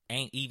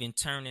ain't even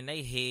turning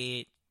their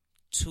head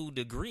 2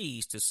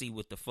 degrees to see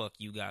what the fuck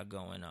you got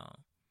going on.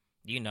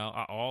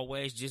 I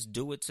always just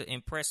do it to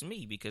impress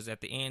me, because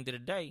at the end of the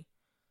day,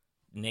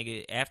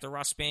 nigga, after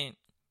I spent,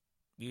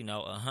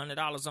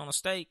 $100 on a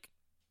steak,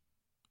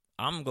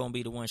 I'm going to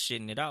be the one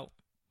shitting it out.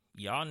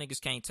 Y'all niggas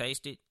can't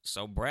taste it.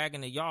 So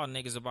bragging to y'all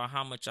niggas about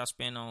how much I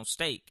spend on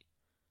steak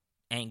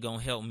ain't going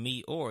to help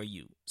me or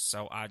you.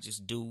 So I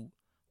just do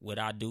what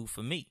I do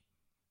for me.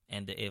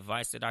 And the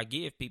advice that I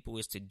give people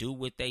is to do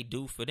what they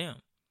do for them.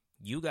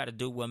 You got to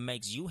do what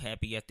makes you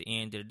happy at the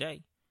end of the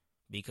day.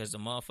 Because the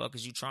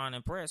motherfuckers you trying to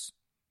impress,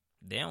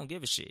 they don't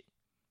give a shit.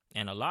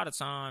 And a lot of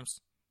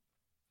times,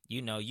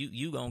 you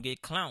going to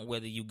get clout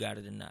whether you got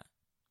it or not.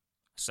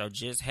 So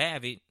just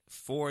have it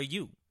for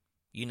you.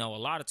 A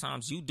lot of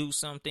times you do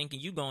something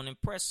thinking you going to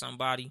impress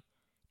somebody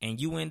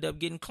and you end up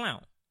getting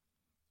clout.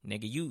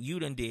 Nigga, you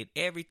done did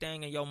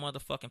everything in your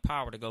motherfucking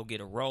power to go get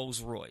a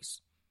Rolls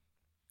Royce.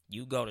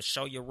 You go to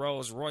show your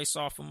Rolls Royce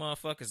off for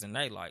motherfuckers and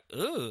they like,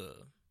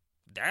 ugh,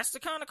 that's the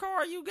kind of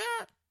car you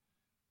got?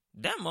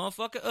 That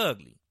motherfucker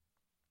ugly.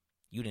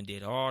 You done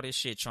did all this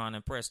shit trying to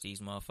impress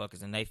these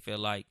motherfuckers and they feel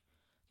like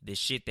the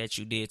shit that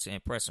you did to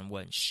impress them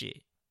wasn't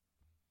shit.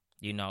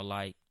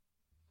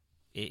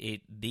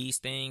 These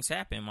things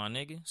happen, my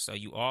nigga. So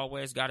you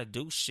always got to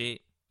do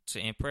shit to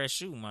impress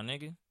you, my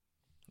nigga.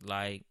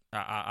 Like,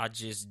 I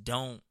just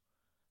don't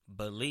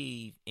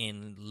believe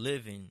in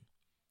living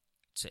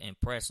to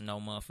impress no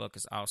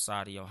motherfuckers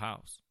outside of your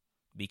house.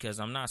 Because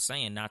I'm not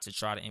saying not to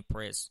try to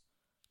impress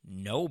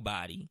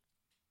nobody,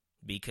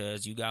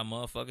 because you got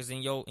motherfuckers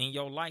in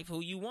your life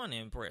who you want to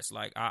impress.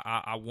 Like,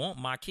 I want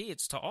my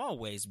kids to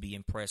always be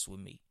impressed with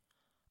me.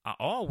 I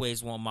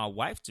always want my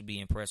wife to be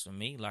impressed with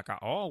me. Like, I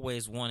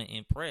always want to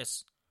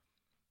impress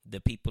the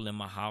people in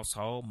my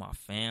household, my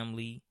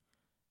family,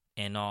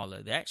 and all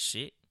of that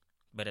shit.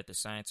 But at the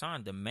same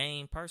time, the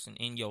main person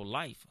in your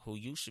life who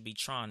you should be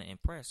trying to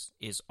impress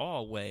is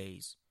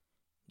always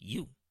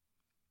you.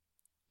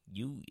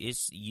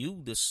 It's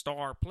you, the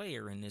star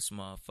player in this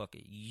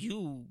motherfucker.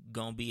 You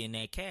gonna be in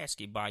that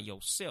casket by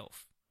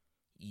yourself.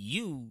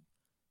 You,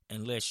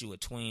 unless you a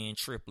twin,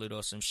 triplet,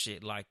 or some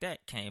shit like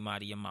that, came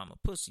out of your mama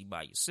pussy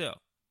by yourself.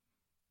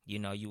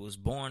 You was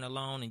born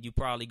alone and you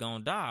probably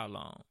gonna die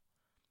alone.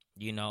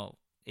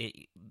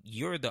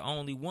 You're the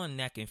only one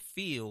that can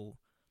feel.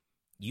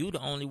 You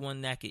the only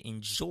one that can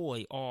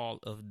enjoy all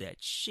of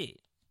that shit.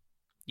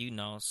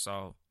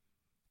 So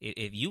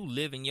if you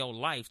living your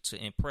life to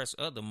impress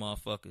other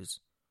motherfuckers,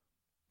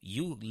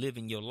 you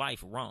living your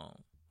life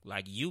wrong.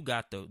 Like, you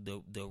got the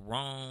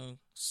wrong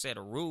set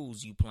of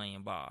rules you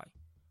playing by.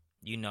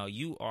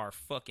 You are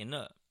fucking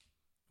up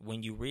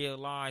when you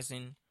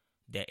realizing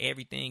that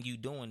everything you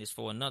doing is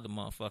for another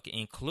motherfucker,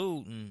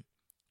 including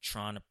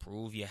trying to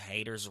prove your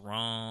haters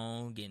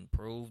wrong and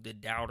prove the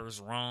doubters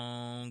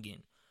wrong,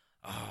 and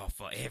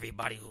for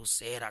everybody who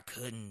said I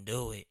couldn't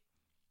do it.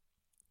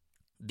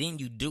 Then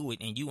you do it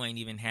and you ain't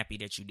even happy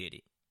that you did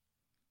it.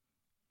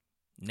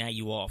 Now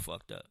you all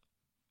fucked up.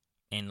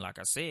 And like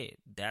I said,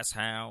 that's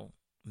how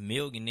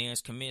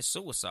millionaires commit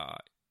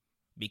suicide.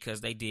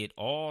 Because they did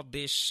all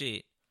this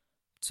shit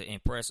to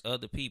impress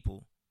other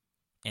people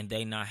and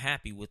they not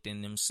happy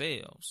within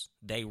themselves.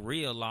 They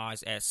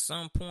realize at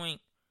some point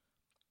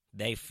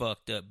they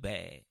fucked up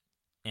bad.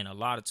 And a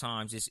lot of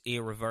times it's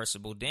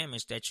irreversible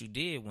damage that you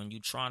did when you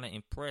trying to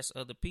impress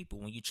other people,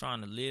 when you trying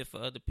to live for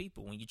other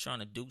people, when you trying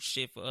to do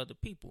shit for other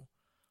people.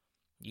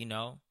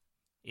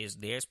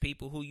 There's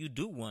people who you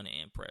do want to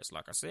impress.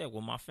 Like I said,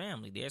 with my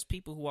family, there's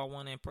people who I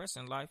want to impress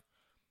in life.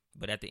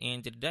 But at the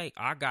end of the day,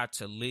 I got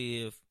to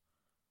live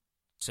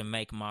to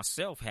make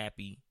myself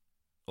happy,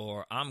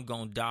 or I'm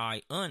going to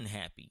die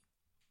unhappy.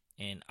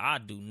 And I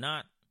do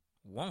not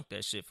want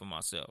that shit for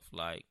myself.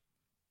 Like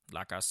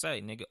I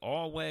say, nigga,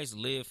 always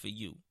live for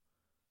you.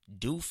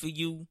 Do for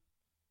you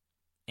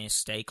and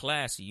stay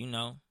classy,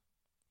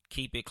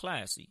 Keep it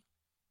classy.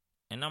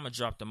 And I'm going to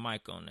drop the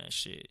mic on that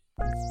shit.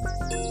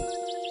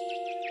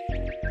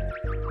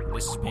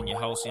 This has been your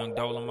host, Yung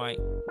Dolemite,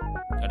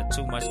 of the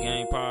Too Much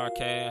Game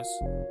podcast,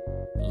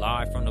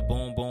 live from the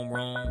Boom Boom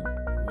Room.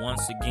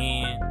 Once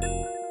again,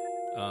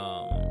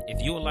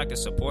 if you would like to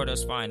support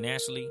us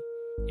financially,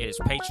 it is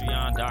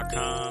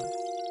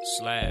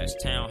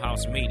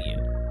patreon.com/Townhouse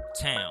Media.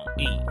 Town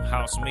E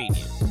House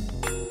Media.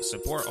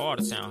 Support all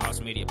the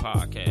Townhouse Media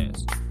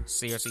podcasts.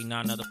 Seriously,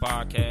 Not Another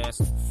Podcast,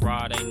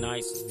 Friday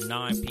nights,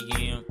 9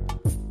 p.m.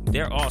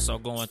 They're also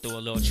going through a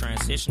little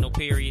transitional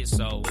period,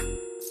 so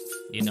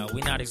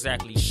we're not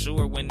exactly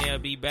sure when they'll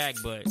be back,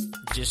 but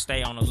just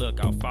stay on the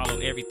lookout. Follow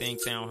everything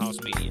Townhouse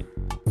Media.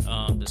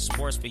 The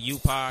Sports for You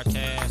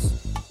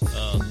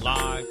podcast,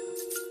 live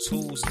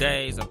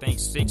Tuesdays, I think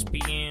 6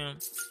 p.m.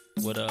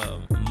 with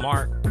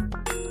Mark,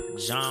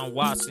 John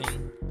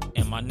Watson,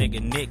 and my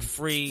nigga Nick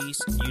Freeze.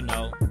 You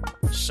know,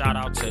 shout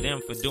out to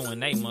them for doing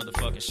they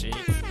motherfucking shit.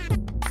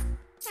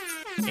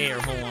 Air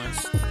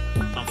horns.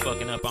 I'm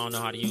fucking up. I don't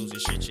know how to use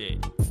this shit yet.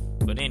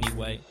 But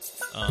anyway,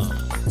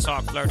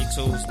 Talk Flirty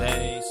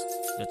Tuesdays,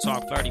 the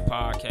Talk Flirty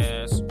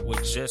podcast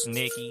with just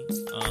Nikki.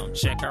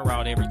 Check her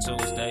out every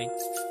Tuesday.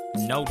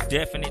 No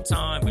definite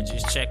time, but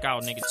just check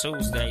out nigga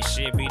Tuesday.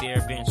 She'll be there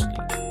eventually.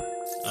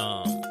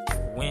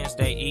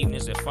 Wednesday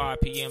evenings at 5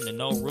 p.m. the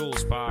No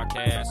Rules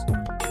podcast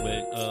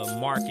with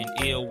Mark and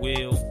Ill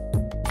Will.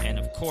 And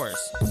of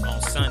course,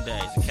 on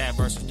Sundays, the Cat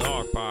vs.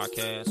 Dog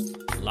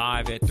podcast,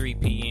 live at 3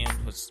 p.m.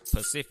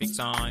 Pacific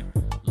time,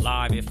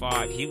 live at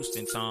 5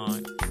 Houston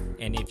time.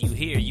 And if you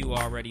hear, you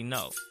already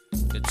know.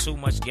 The Too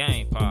Much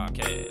Game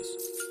podcast,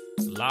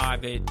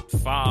 live at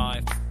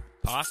 5,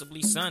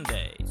 possibly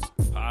Sundays,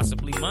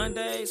 possibly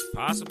Mondays,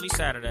 possibly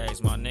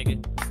Saturdays, my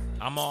nigga.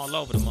 I'm all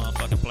over the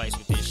motherfucking place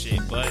with this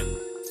shit, but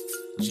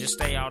just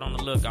stay out on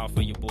the lookout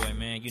for your boy,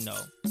 man. You know,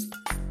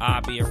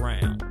 I'll be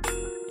around.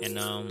 And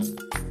I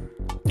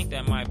think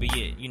that might be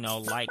it. You know,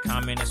 like,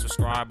 comment, and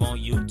subscribe on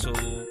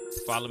YouTube.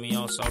 Follow me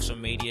on social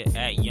media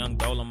at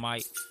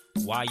YungDolemite,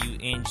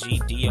 YungDolemite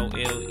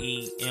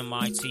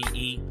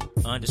 _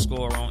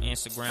 on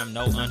Instagram,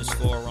 no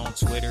underscore on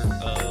Twitter.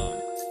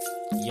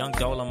 Yung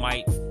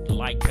Dolemite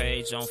like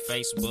page on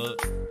Facebook.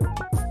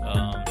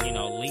 You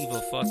know, leave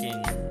a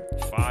fucking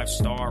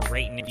 5-star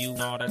rating if you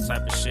know that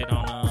type of shit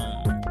on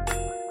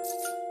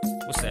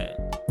what's that?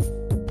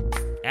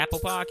 Apple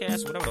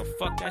Podcasts, whatever the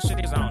fuck that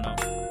shit is, I don't know.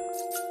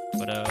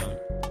 But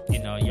you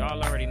know,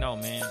 y'all already know,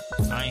 man.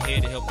 I ain't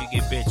here to help you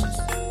get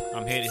bitches.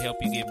 I'm here to help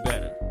you get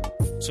better.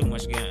 Too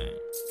much game.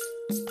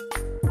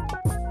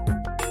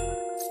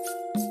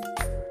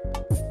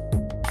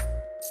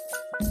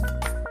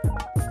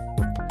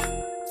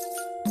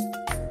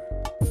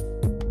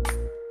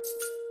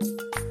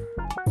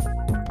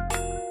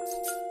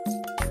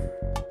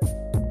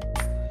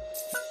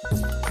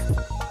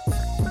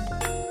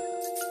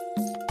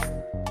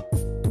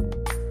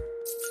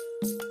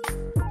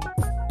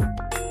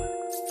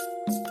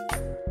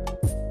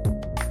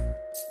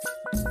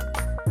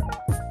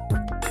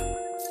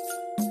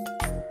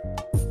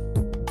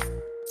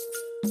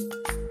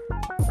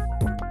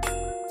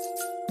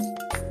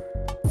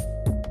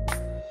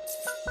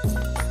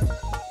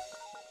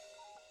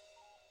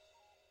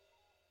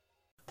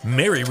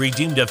 Mary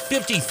redeemed a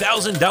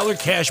 $50,000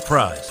 cash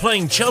prize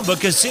playing Chumba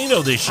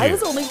Casino this year. I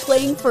was only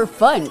playing for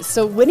fun,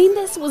 so winning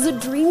this was a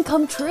dream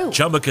come true.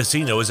 Chumba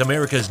Casino is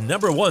America's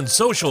 #1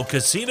 social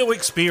casino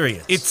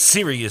experience. It's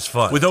serious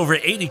fun. With over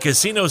 80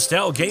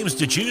 casino-style games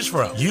to choose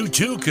from, you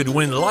too could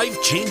win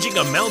life-changing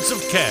amounts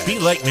of cash. Be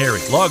like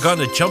Mary. Log on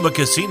to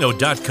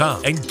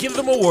ChumbaCasino.com and give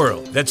them a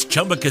whirl. That's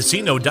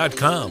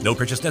ChumbaCasino.com. No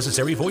purchase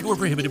necessary. Void or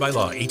prohibited by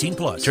law.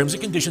 18+. Terms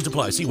and conditions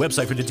apply. See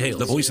website for details.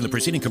 The voice in the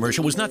preceding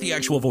commercial was not the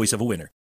actual voice of a winner.